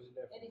earring. Wasn't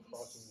that And from if you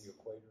crossing the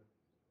equator?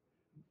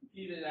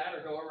 Either that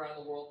or go around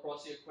the world,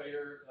 cross the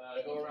equator,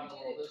 go around the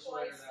world this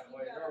way or that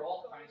way. There are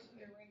all kinds of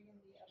things.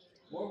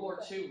 World War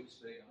II was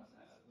big on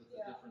that with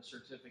the different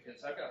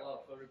certificates. I've got a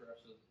lot of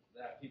photographs of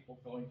that, people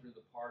going through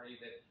the party,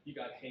 that you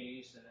got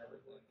hazed and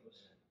everything.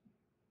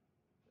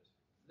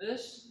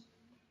 This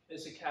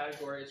is a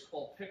category, it's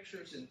called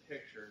Pictures in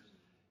Pictures.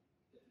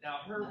 Now,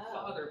 her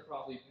father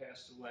probably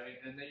passed away,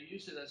 and they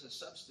used it as a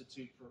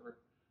substitute for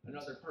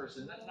another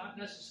person. Not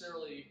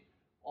necessarily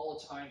all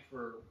the time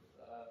for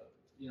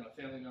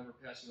a family member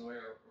passing away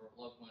or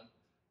a loved one.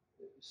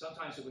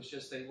 Sometimes it was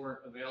just they weren't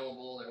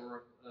available. They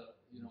were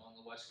on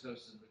the West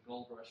Coast in the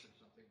gold rush or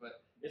something.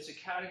 But it's a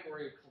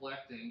category of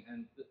collecting,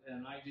 and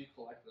I do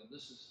collect them.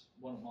 This is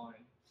one of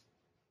mine.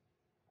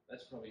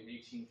 That's probably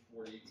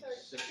 1846.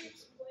 Sorry, could you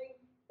explain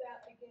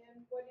that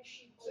again? What is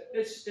she holding?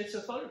 It's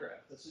a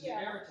photograph. It's a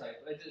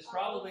daguerreotype. It's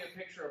probably a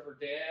picture of her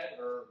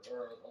dad or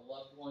a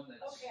loved one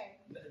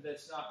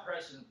that's not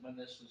present when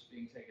this was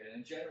being taken.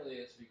 And generally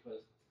it's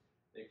because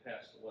they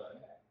passed away.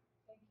 Okay,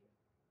 thank you.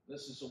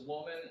 This is a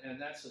woman, and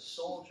that's a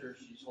soldier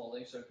she's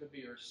holding, so it could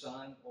be her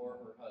son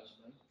or her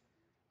husband.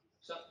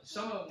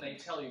 Some of them, they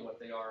tell you what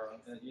they are,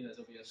 and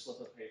there'll be a slip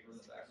of paper in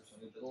the back or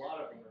something, but a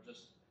lot of them are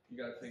just, you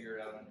got to figure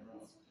it out on your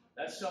own.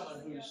 That's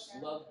someone whose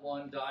loved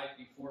one died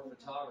before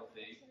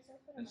photography,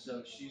 and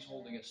so she's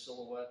holding a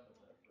silhouette of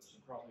that person,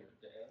 probably her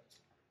dad.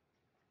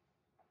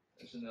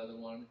 There's another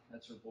one,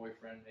 that's her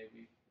boyfriend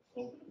maybe.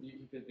 Or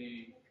he could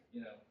be,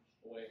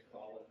 away at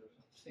college or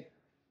something.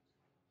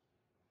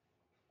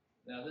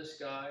 Now this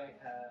guy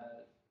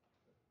had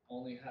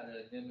only had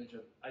an image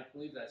of, I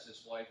believe that's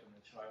his wife and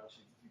the child.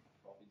 She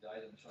probably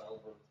died in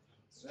childbirth.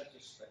 So that's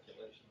just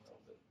speculation, though.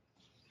 But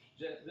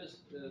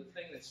the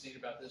thing that's neat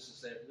about this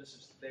is that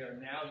they are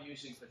now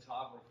using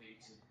photography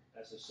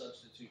as a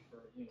substitute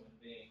for a human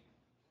being.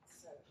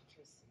 So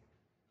interesting.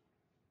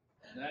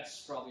 And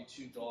that's probably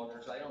two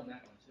daughters. I own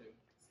that one too.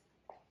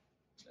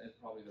 And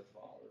probably the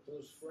father.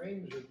 Those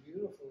frames are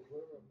beautiful,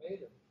 whoever made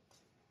them.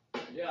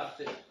 Yeah,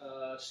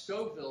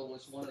 Scoville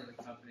was one of the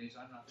companies.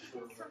 I'm not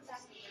sure. Come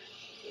back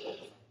here.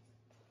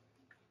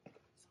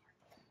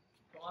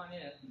 Come on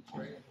in. It's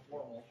very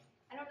informal.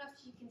 I don't know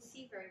if you can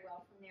see very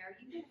well from there.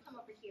 You can come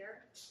over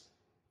here.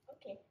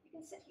 Okay, You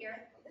can sit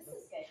here. this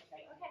is good,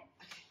 right? Okay.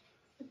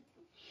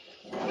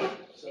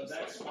 So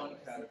that's one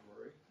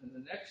category. And the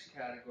next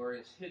category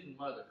is hidden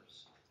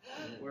mothers,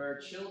 where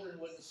children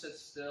wouldn't sit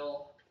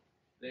still.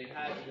 The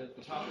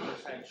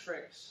photographers had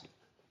tricks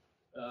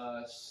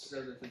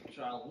so that the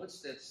child would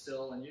sit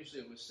still, and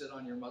usually it would sit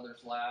on your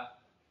mother's lap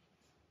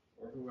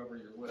or whoever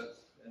you're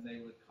with, and they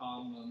would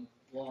calm them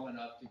long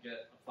enough to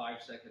get a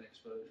 5-second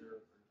exposure.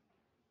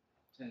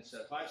 10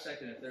 seconds. 5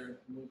 seconds, if they're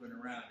moving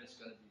around, it's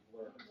going to be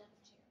blurred.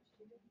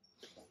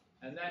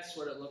 And that's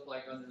what it looked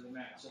like under the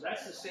mat. So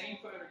that's the same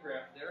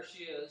photograph. There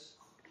she is.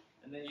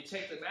 And then you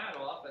take the mat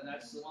off, and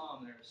that's the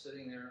mom there,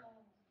 sitting there.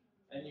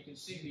 And you can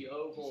see the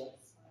oval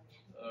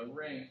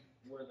ring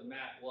where the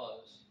mat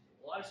was.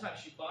 A lot of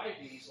times you buy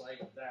these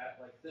like that,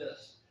 like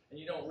this, and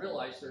you don't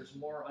realize there's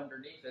more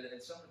underneath it. And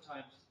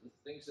sometimes the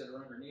things that are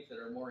underneath it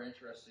are more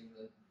interesting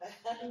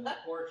than the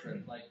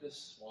portrait. Like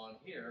this one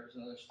here is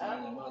another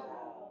smiling mother.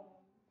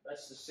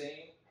 That's the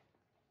same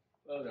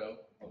photo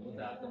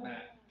without the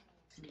mat.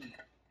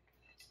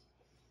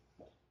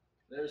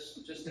 There's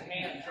just a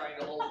hand trying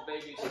to hold the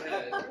baby's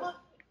head.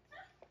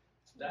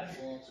 That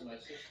belongs to my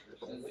sister,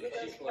 Cindy. Look at She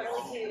those collects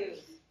curly them.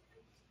 tubes.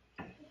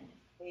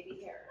 Baby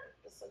hair,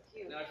 that's so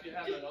cute. Now, if you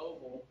have an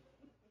oval,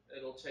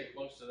 it'll take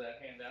most of that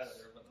hand out of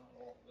there, but not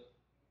all of it.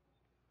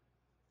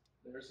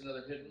 There's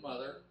another hidden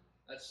mother.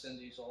 That's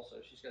Cindy's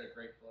also. She's got a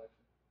great collection.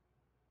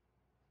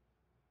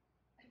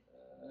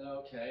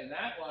 Okay, and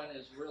that one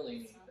is really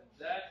neat.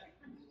 That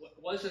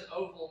was an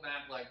oval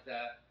map like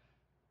that,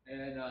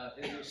 and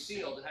it was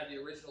sealed. It had the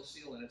original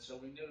seal in it, so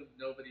we knew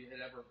nobody had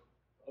ever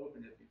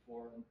opened it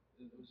before. And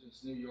it was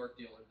this New York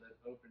dealer that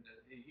opened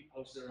it. He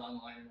posted it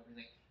online and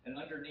everything. And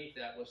underneath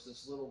that was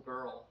this little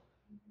girl.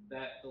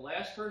 That the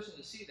last person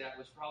to see that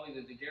was probably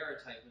the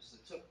daguerreotypist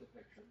that took the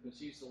picture, because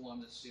he's the one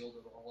that sealed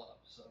it all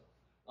up. So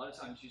a lot of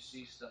times you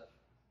see stuff.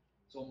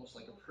 It's almost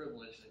like a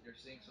privilege that you're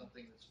seeing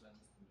something that's been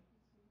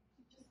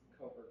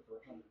covered for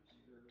hundreds of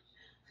years.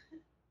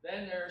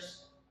 Then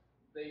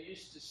they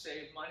used to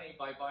save money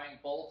by buying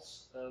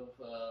bolts of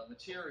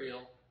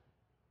material,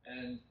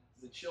 and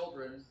the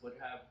children would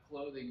have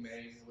clothing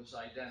made that was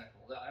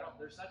identical.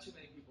 There's not too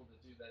many people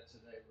that do that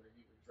today, where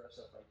you would dress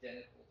up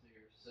identical to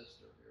your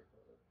sister or your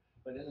brother.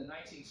 But in the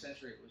 19th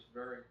century, it was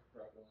very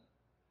prevalent.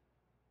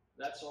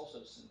 That's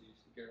also Cindy's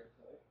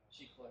daguerreotype.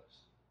 She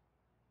collects.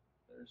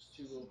 There's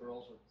two little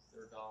girls with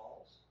their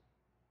dolls.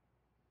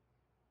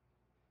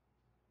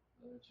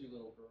 There are two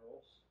little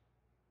girls.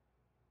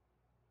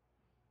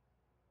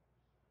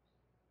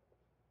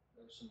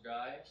 There's some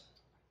guys.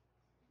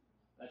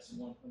 That's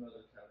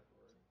another category.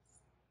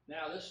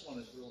 Now this one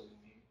is really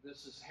neat.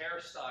 This is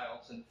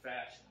hairstyles and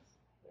fashion.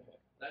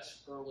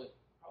 That's early,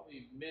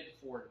 probably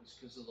mid-40s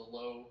because of the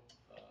low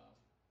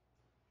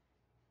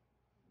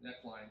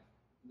neckline.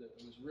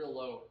 It was real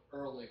low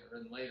earlier,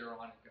 and later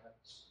on it got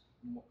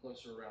more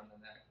closer around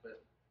the neck.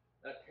 But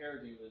that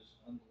hairdo is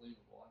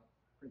unbelievable.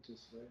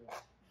 Princess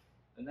Leia.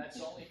 And that's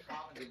only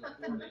common to the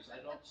 40s. I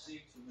don't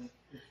see too many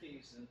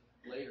things in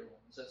later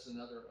ones. That's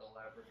another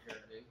elaborate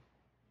hairdo.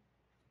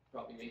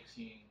 Probably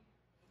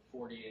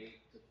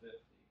 1848 to 50.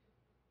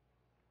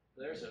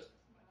 There's my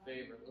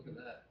favorite. Look at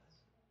that.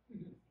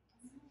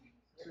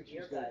 So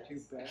she's got two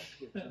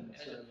baskets on the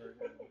side of her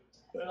head.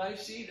 But I've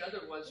seen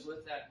other ones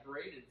with that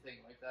braided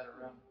thing like that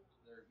around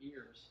their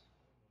ears.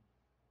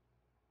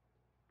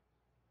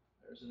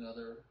 There's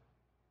another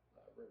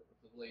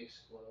with the lace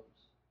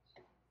gloves.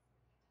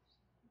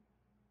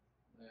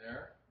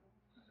 There,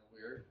 kind of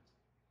weird.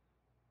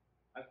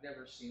 I've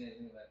never seen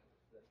anything in the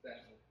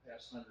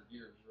past 100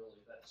 years,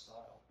 really, that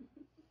style.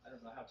 I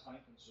don't know how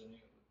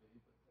time-consuming it would be,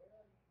 but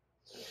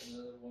there's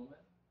another woman,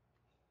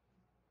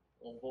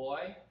 little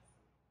boy,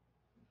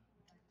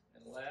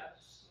 and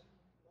laughs.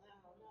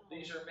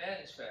 These are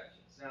men's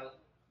fashions. Now,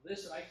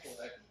 this I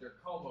collect. They're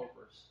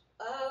comb-overs.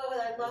 Oh,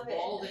 I love it.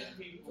 Balding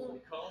people, they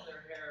comb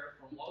their hair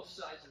from both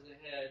sides of the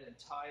head and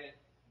tie it,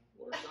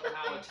 or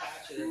somehow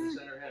attach it in the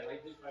center head.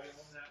 I own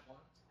that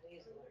one.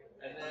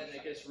 And then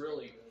it gets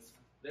really good.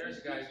 There's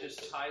a guy who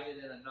just tied it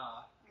in a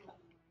knot,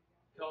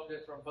 combed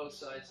it from both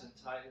sides and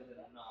tied it in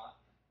a knot.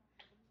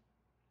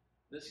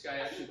 This guy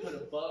actually put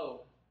a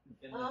bow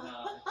in the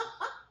knot,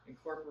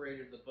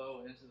 incorporated the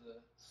bow into the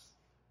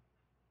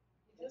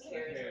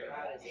hair.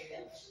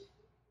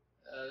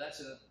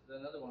 That's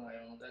another one I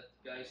own. That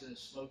guy's in a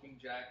smoking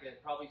jacket,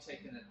 probably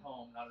taken it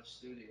home, not a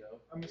studio.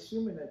 I'm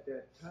assuming at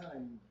that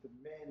time, the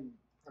men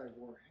probably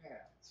wore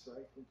hats,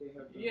 right? Did they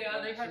have?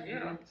 Yeah, they had, so you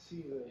yeah. didn't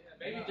see the. Yeah,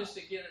 maybe just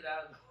to get it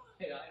out of the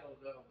way, I don't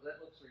know. That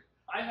looks weird.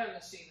 I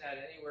haven't seen that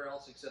anywhere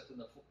else except in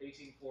the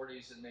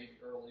 1840s and maybe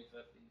early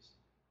 50s,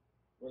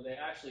 where they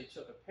actually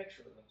took a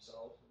picture of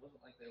themselves. It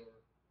wasn't like they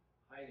were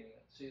hiding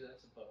it. See,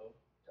 that's a bow.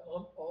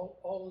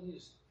 All of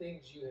these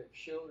things you have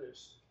showed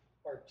us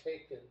are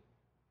taken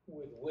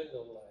with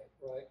window light,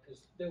 right?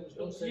 Because there was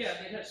no such. Yeah,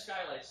 they had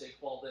skylights, they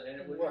called it, and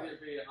it would Right. either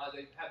be,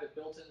 they'd have it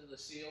built into the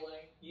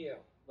ceiling, Yeah,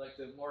 like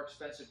the more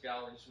expensive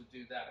galleries would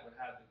do that, would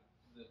have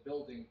the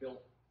building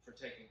built for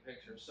taking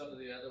pictures. Some of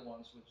the other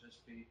ones would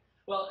just be,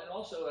 well, and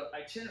also an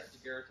itinerant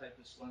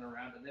daguerreotypist went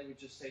around and they would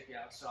just take you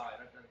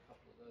outside. I've got a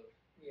couple of those,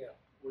 yeah,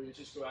 where you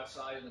just go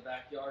outside in the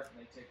backyard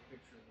and they take a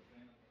picture of the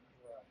family.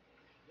 right.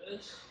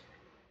 This,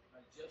 I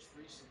just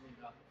recently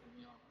got from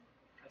Jan.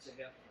 That's a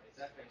half plate.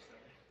 That guy's got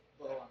a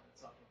bow on the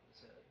top of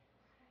his head.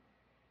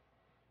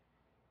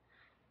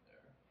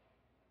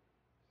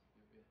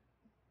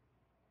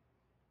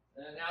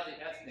 There. And now the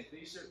ethnic.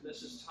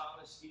 This is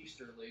Thomas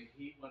Easterly.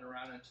 He went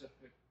around and took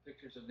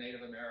pictures of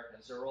Native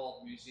Americans. They're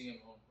all museum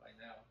owned by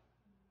now.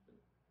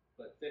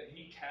 But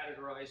he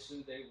categorized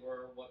who they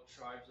were, what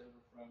tribes they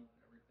were from, and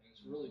everything.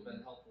 It's really been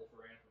helpful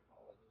for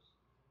anthropologists.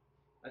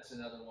 That's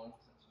another one.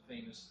 That's a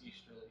famous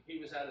Easterly. He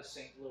was out of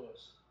St.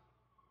 Louis.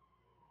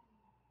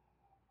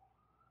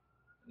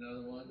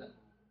 Another one that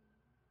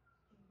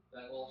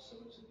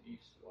also is an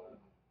East. Wow.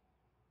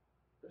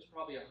 There's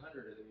probably 100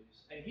 of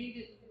these, and he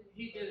did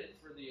it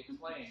for the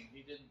acclaim.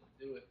 He didn't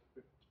do it,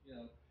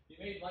 he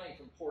made money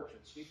from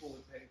portraits. People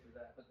would pay for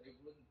that, but they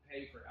wouldn't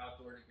pay for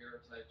outdoor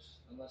daguerreotypes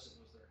unless it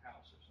was their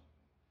house or something.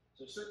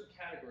 So certain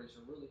categories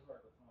are really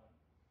hard to find.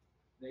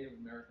 Native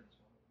Americans,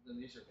 one of them. Then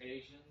these are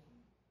Asian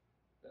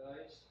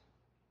guys.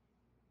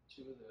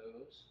 Two of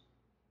those.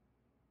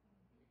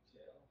 Big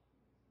tail.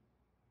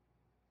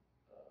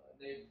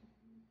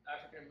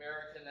 African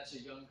American. That's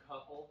a young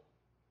couple.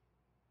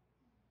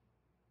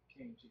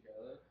 Came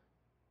together.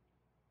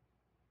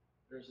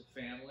 There's a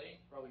family,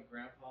 probably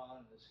grandpa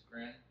and his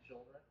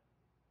grandchildren.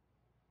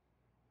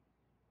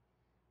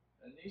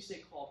 And these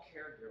they call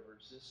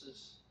caregivers. This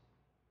is,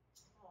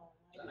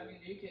 I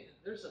mean,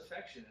 there's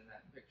affection in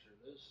that picture.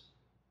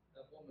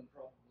 That woman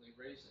probably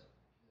raised that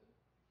kid.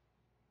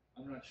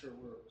 I'm not sure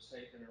where it was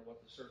taken or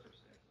what the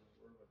circumstances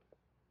were, but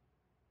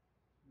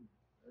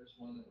there's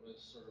one that was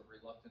sort of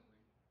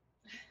reluctantly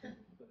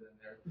put in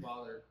there. The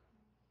father,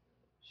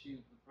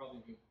 she would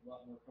probably be a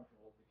lot more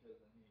comfortable with the kid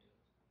than he is.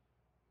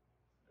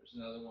 There's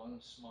another one,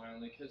 smiling.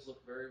 The kids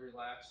look very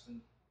relaxed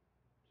and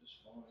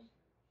just fine.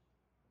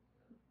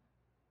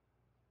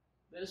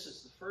 This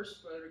is the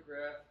first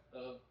photograph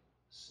of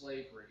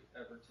slavery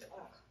ever taken.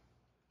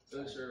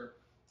 Those are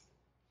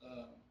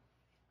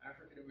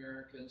African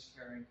Americans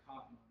carrying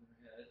cotton on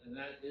their head, and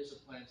that is a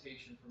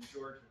plantation from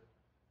Georgia.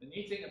 The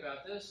neat thing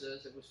about this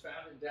is it was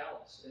found in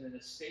Dallas, in an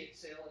estate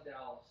sale in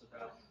Dallas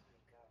about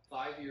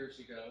 5 years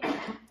ago.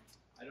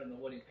 I don't know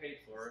what he paid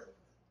for it,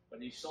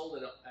 but he sold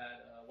it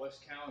at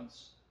West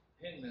Cowan's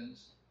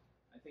Hinman's.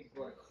 I think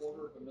brought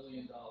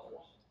 $250,000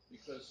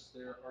 because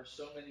there are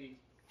so many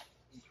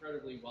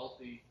incredibly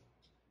wealthy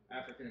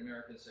African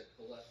Americans that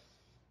collect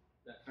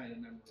that kind of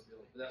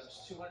memorabilia. But that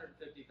was $250,000,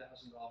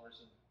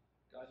 and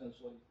God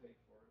knows what he paid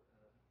for it.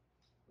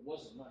 It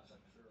wasn't much, I'm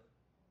sure.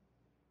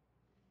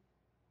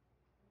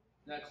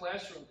 Now,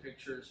 classroom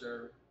pictures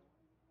are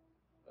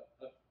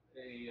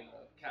a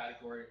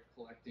category of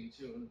collecting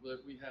too, and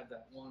we have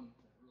that one,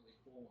 that really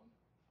cool one.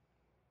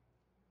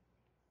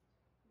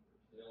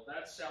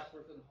 That's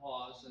Southworth and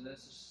Hawes, and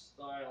that's a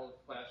style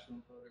of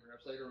classroom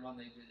photographs. Later on,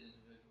 they did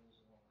individuals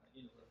and all that.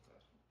 That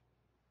classroom.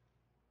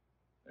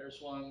 There's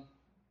one.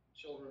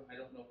 Children, I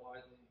don't know why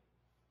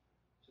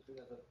so they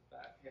have a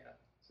back half.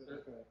 So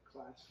like a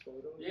class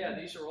photo? Yeah,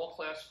 these are all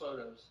class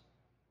photos.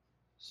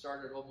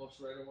 Started almost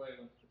right away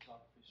when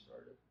photography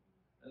started.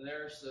 And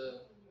there's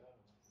the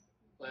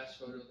class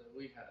photo that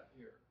we have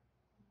here.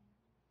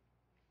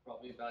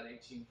 Probably about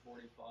 1845.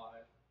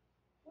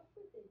 What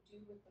would they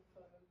do with the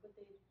photo? Would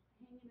they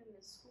hang it in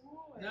the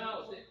school? Or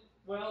No,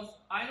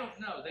 well, I don't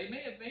know. They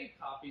may have made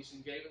copies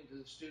and gave them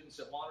to the students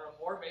that wanted them,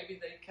 or maybe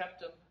they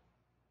kept them,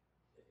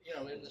 in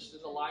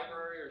the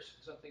library or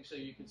something, so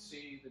you could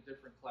see the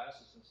different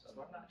classes and stuff.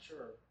 I'm not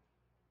sure.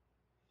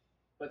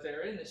 But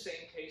they're in the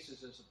same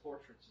cases as the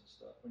portraits and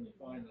stuff when you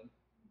find them.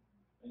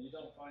 And you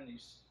don't find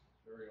these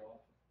very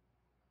often.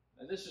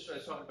 And this is what I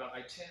was talking about,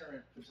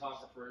 itinerant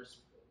photographers.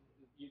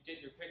 You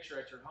get your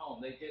picture at your home.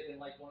 They get in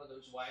like one of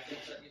those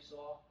wagons that you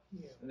saw,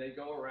 and they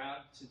go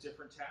around to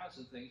different towns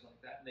and things like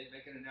that, and they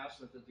make an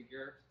announcement that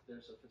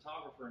there's a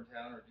photographer in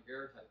town, or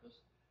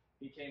daguerreotypist.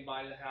 He came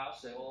by the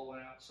house, they all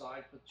went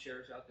outside, put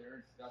chairs out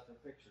there, and got their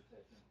picture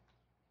taken.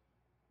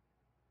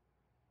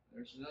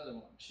 There's another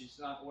one. She's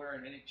not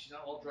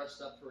all dressed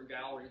up for a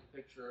gallery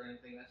picture or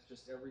anything. That's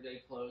just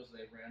everyday clothes.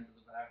 They ran to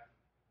the back.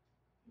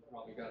 You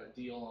probably got a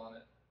deal on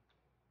it.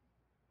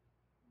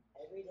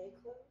 Everyday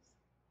clothes?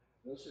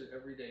 Those are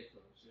everyday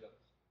clothes, yes.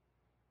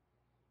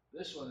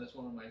 This one is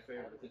one of my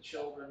favorite. The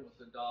children with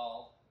the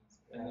doll.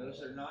 And those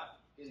are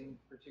not getting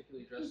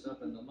particularly dressed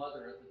up, and the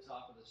mother at the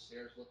top of the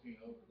stairs looking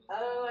over the.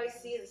 Oh, I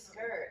see the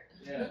skirt.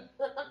 Yeah,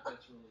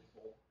 that's really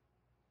cool.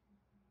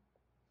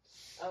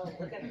 Oh,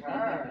 look at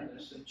her.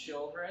 There's some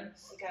children.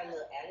 She got a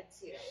little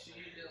attitude. She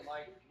didn't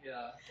like,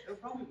 yeah, it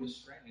probably was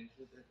strange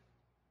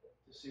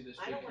to see this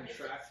I big don't wanna sit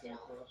contraction still.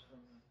 across from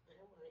I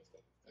don't want to.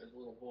 their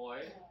little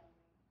boy.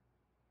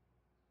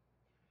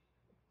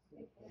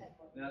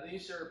 Now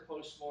these are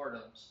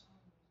postmortems.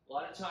 A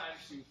lot of times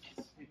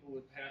people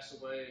would pass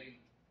away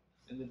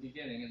in the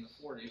beginning, in the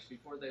 40s,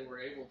 before they were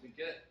able to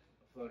get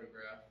a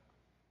photograph.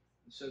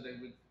 And so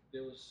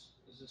there was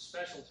a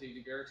specialty,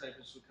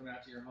 daguerreotypists would come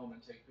out to your home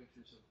and take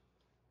pictures of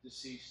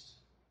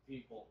deceased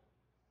people.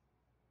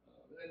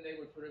 And they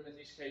would put them in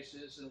these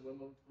cases, and a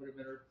woman would put them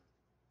in her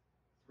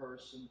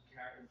purse and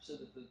carry, so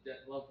that the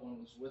dead loved one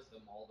was with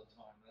them all the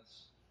time.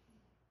 That's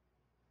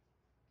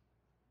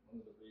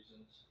one of the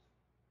reasons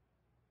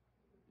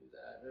we do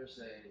that. There's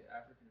a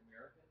African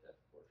American death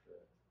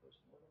portrait,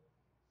 postmortem.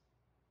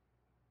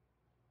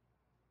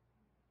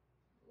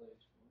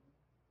 Middle-aged woman.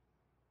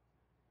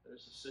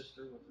 There's a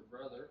sister with her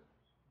brother.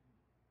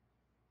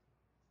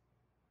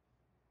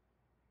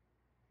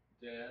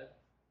 Dad.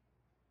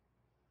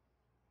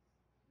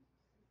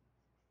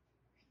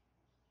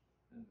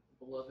 And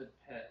beloved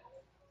pet.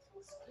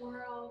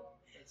 Squirrel.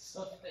 That's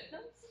something.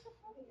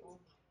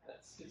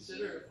 That's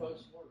considered a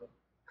postmortem.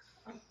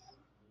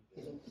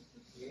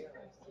 Yeah,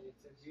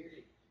 it's a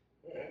beauty.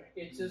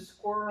 It's a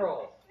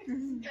squirrel.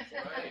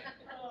 Right.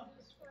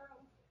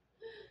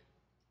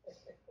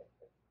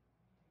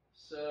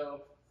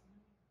 So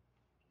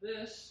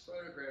this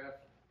photograph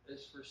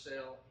is for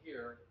sale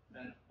here,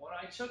 and when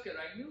I took it,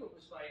 I knew it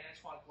was by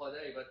Antoine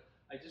Claudet, but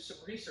I did some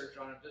research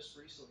on him just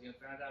recently and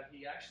found out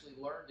he actually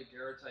learned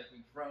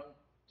daguerreotyping from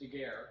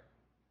Daguerre.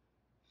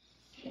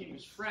 He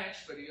was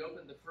French, but he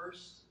opened the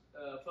first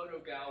photo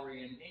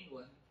gallery in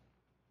England,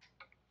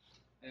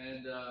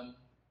 and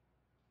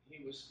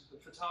he was the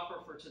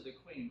photographer to the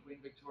Queen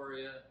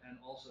Victoria, and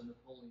also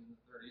Napoleon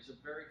III. He's a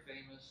very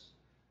famous,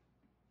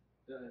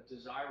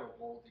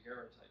 desirable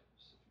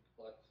daguerreotypist if you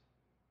collect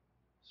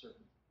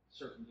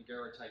certain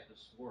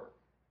daguerreotypist work.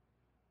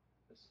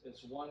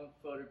 It's one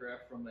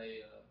photograph from a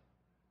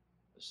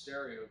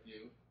stereo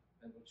view,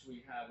 and which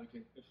we have. We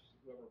can, if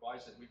whoever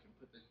buys it, we can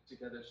put it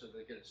together so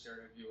they get a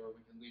stereo view, or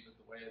we can leave it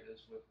the way it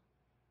is, with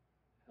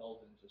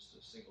held in just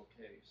a single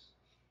case.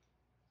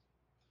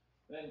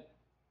 Then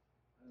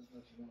I don't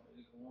know if you want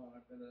me to go on.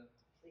 I'm gonna.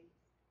 Please.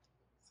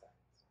 Sorry.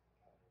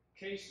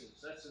 Cases.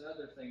 That's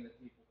another thing that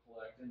people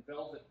collect, and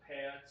velvet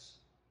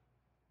pads.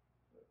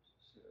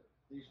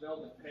 These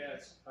velvet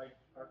pads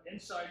are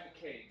inside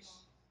the case.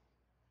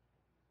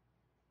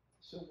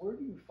 So where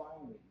do you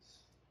find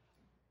these?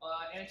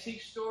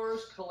 Antique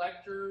stores,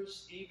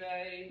 collectors,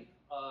 eBay,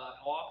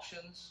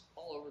 auctions,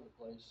 all over the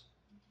place.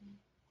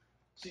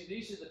 See,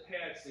 these are the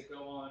pads that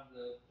go on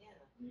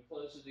when you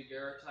close the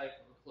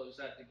daguerreotype or close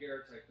that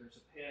daguerreotype, there's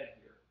a pad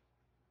here.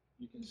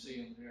 You can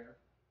see them there.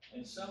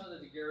 And some of the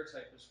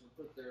daguerreotypists will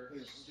put their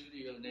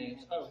studio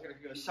names. Oh, here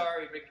you go.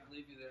 Sorry, Vic, to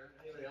leave you there.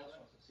 Anybody else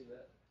wants to see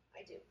that?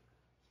 I do.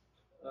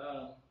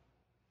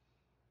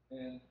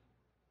 And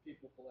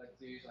people collect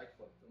these. I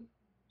collect them.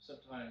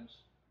 Sometimes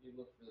you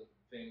look for the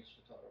famous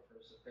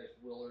photographers. There's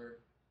Willard,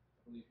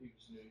 I believe he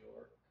was New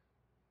York.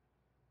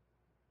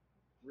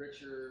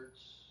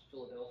 Richards,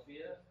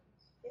 Philadelphia.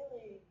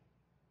 Billy.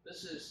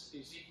 This is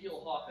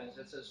Ezekiel Hawkins.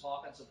 That says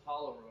Hawkins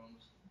Apollo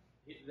Rooms.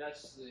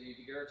 That's the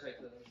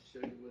daguerreotype that I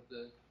showed you with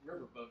the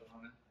riverboat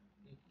on it.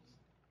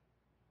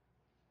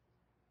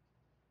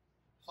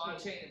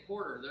 Fontaine and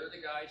Porter, they're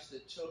the guys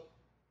that took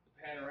the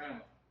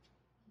panorama.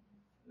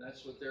 And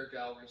that's what their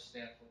gallery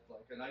stamp looked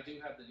like. And I do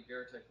have the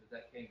daguerreotype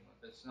that came with.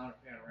 It's not a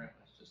panorama,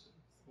 it's just a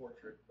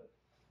portrait. But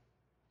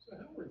So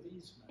how were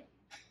these made?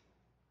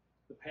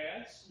 the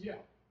pads? Yeah.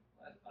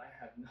 I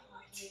have no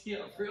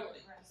idea,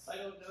 really. I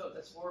don't know.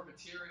 That's more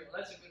material.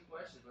 That's a good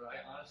question, but I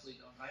honestly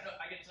don't. I know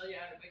I can tell you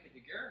how to make a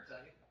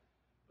daguerreotype,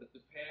 but the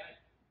pad,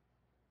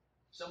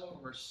 some of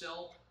them are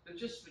silk. They're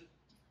just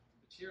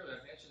material.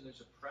 I mentioned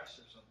there's a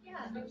press or something.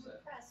 Yeah, there's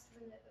a press,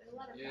 a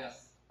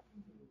letterpress.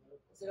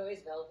 Is it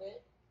always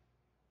velvet?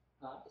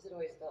 Huh? Is it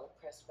always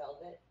pressed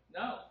velvet?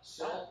 No,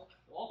 silk,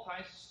 all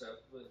kinds of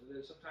stuff.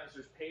 Sometimes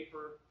there's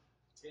paper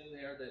in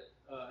there that,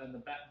 and the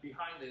back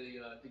behind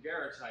the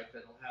daguerreotype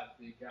that'll have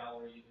the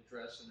gallery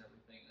address and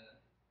everything in it.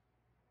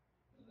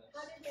 And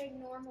How did they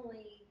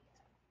normally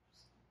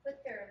put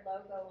their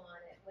logo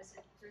on it? Was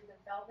it through the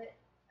velvet?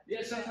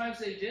 yeah, sometimes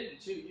they didn't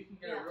too. You can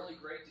get Yeah. a really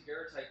great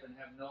daguerreotype and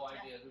have no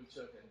idea who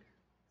took it.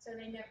 So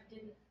they never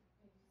didn't.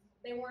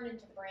 They weren't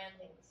into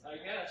branding. So.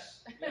 I guess.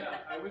 Yeah,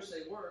 I wish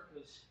they were,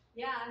 because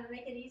Yeah, and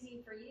make it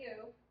easy for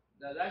you.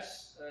 now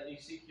that's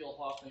Ezekiel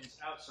Hawkins'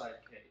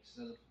 outside case.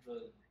 Now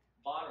the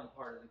bottom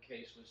part of the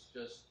case was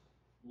just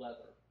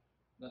leather,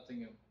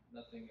 nothing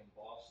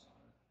embossed on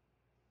it.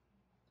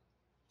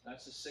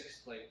 That's a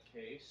 6-plate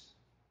case.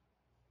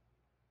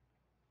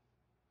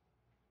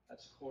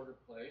 That's a quarter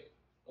plate,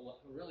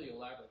 really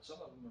elaborate. Some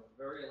of them are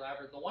very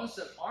elaborate. The ones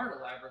that aren't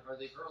elaborate are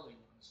the early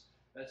ones.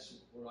 That's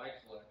what I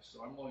collect.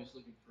 So I'm always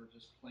looking for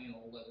just plain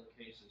old leather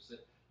cases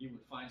that you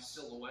would find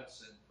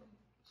silhouettes in from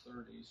the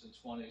 30s and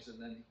 20s,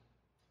 and then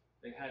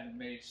they hadn't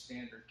made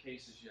standard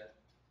cases yet,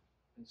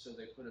 and so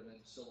they put them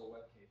in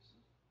silhouette cases.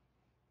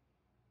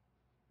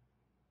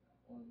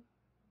 That one,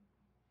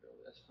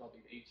 that's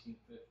probably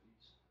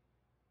 1850s.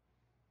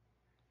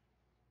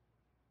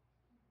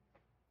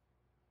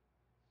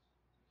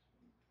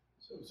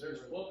 So is There's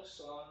there, books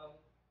on them,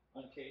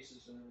 on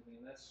cases and everything,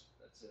 and that's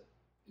it.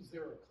 is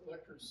there a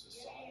collector's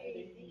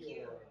society Thank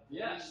you. or?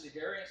 Yes, the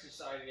Daguerrean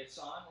Society. It's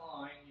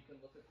online. You can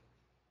look at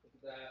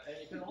that, and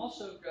you can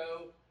also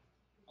go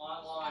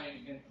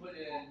online and put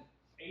in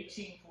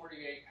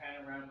 1848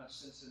 panorama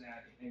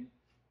Cincinnati, and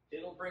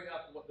it'll bring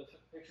up what the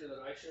picture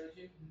that I showed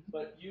you.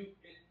 But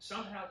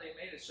somehow they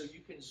made it so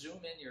you can zoom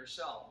in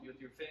yourself with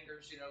your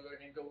fingers, you know,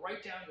 and go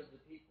right down to the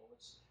people.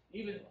 It's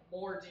even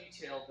more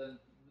detailed than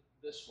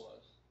this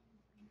was.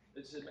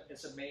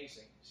 It's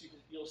amazing. So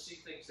you'll see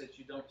things that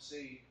you don't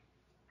see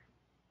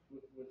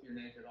with your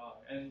naked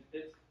eye, and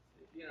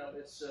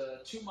it's a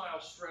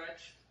 2-mile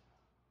stretch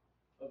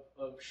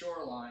of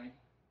shoreline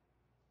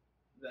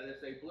that if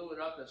they blew it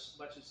up as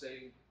much as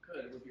they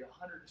could, it would be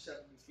 170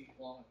 feet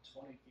long and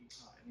 20 feet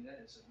high. I mean, that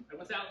is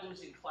without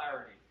losing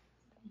clarity.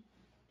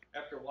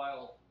 After a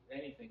while,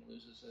 anything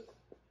loses it.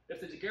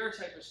 If the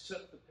daguerreotypists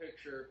took the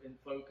picture in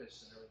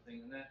focus and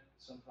everything, and that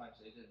sometimes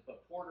they did,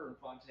 but Porter and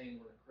Fontaine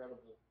were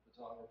incredible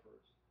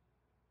photographers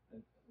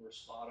and were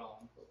spot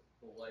on for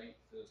the light,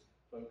 the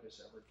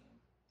focus, everything.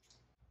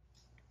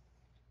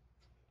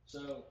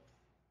 So,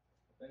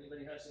 if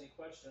anybody has any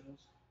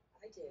questions.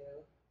 I do.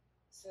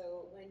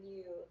 So when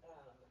you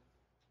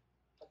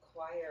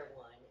acquire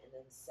one and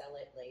then sell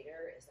it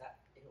later, is that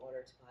in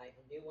order to buy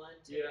a new one?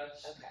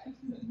 Yes. Okay.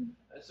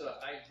 That's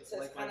what So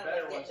like it's my kind of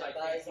better like ones. getting I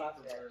a buzz can't keep off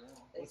for of it. very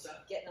long. What's It's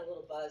that? getting a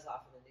little buzz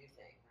off of the new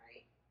thing,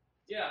 right?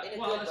 Yeah. In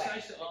a Well, good it's way.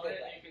 nice to In a own good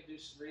it. way. And you can do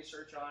some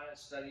research on it,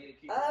 study it,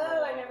 keep it for a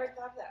Oh, while. I never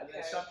thought of that. And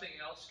Okay. then something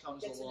else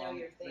comes Get to know along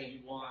your that thing.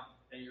 you want,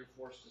 and you're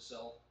forced to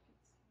sell.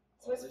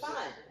 So it's This is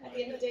fun. my- At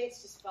the end of the day,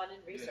 it's just fun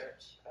and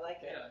research. I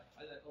like it. Yeah,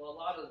 well, a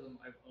lot of them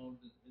I've owned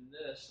in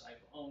this.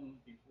 I've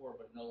owned before,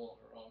 but no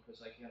longer own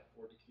because I can't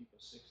afford to keep a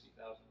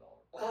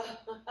 $60,000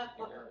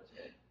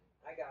 daguerreotype.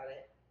 I got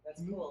it. That's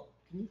Can you- cool.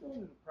 Can you go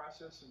into the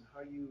process and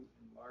how you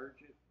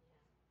enlarge it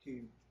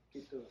to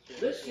get those?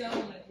 This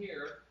gentleman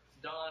here,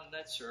 Don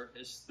Netzer,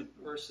 is the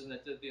person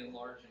that did the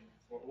enlarging.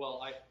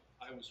 Well,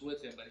 I was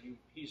with him, but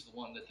he's the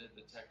one that did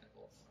the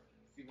technical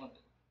enlarging. If you want,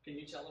 can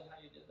you tell him how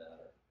you did that?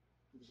 Or?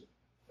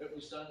 It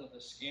was done with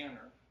a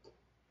scanner.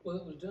 Well,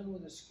 it was done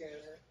with a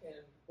scanner,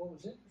 and what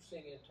was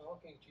interesting in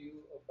talking to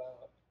you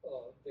about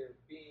there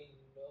being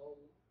no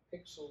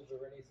pixels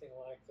or anything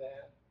like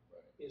that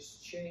is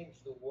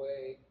change the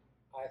way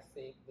I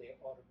think they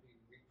ought to be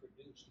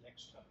reproduced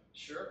next time.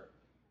 Sure.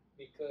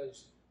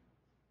 Because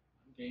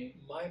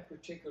my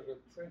particular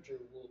printer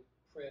will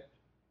print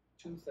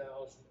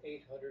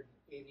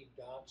 2,880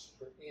 dots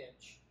per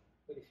inch,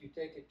 but if you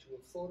take it to a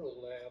photo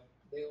lab,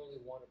 they only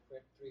want to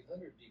print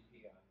 300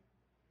 dpi.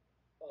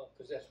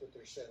 Because that's what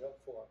they're set up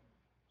for.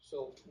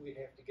 So we'd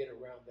have to get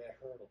around that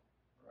hurdle.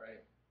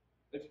 Right.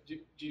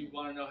 Do you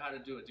want to know how to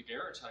do a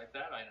daguerreotype?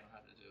 That I know how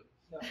to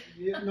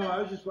do.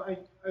 I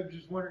was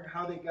just wondering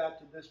how they got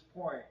to this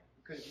point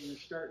because you were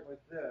starting with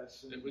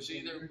this. And It was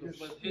either you're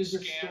just, with his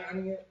you're just scanner.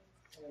 scanning it.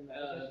 And,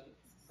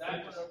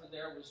 That one over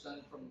there was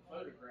done from a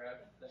photograph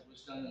that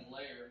was done in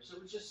layers. So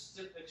it was just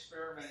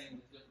experimenting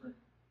with different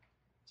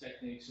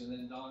techniques, and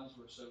then Don's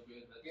were so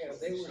good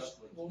that They were.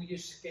 Well, you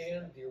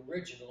scanned the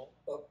original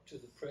up to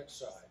the print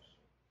size.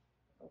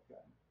 Okay.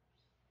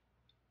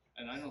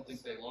 And I don't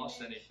think they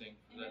lost anything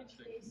for that. Image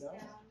based No. down,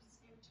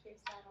 image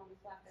based down on the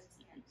flatbed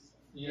scans.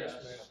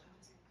 Yes, ma'am.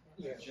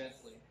 Yeah.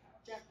 Gently.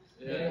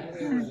 Gently. And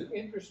it was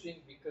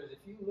interesting because if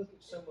you look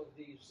at some of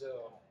these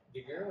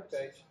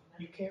daguerreotypes,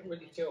 you can't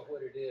really tell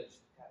what it is.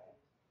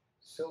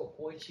 So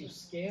once you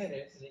scan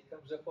it and it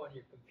comes up on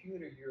your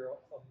computer, you're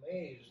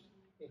amazed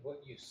at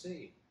what you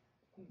see.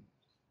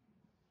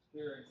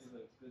 Here is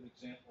a good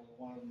example of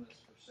one of them that's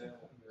for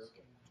sale here.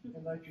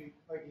 And like you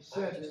I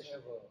said, just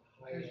have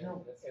a there's no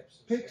high-end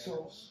Epson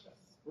pixels. scanner.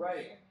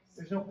 Right.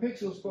 There's no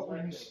pixels, but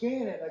when you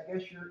scan it, I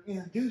guess you're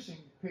introducing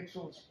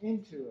pixels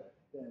into it.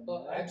 Then,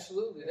 Well, right?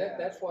 absolutely. Yeah.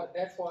 That's why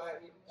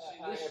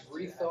I have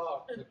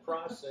rethought the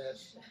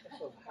process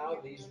of how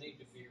these need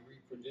to be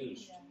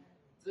reproduced,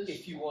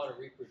 if you want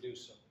to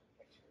reproduce them.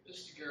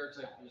 This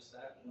daguerreotype is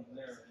that one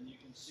there, and you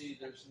can see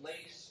there's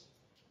lace,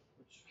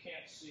 which you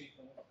can't see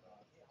from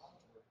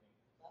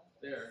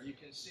there. You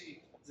can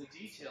see the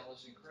detail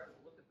is incredible.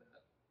 Look at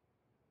that.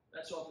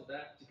 That's off of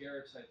that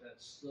daguerreotype,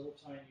 that little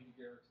tiny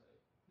daguerreotype.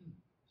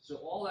 So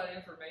all that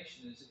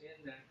information is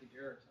in that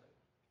daguerreotype.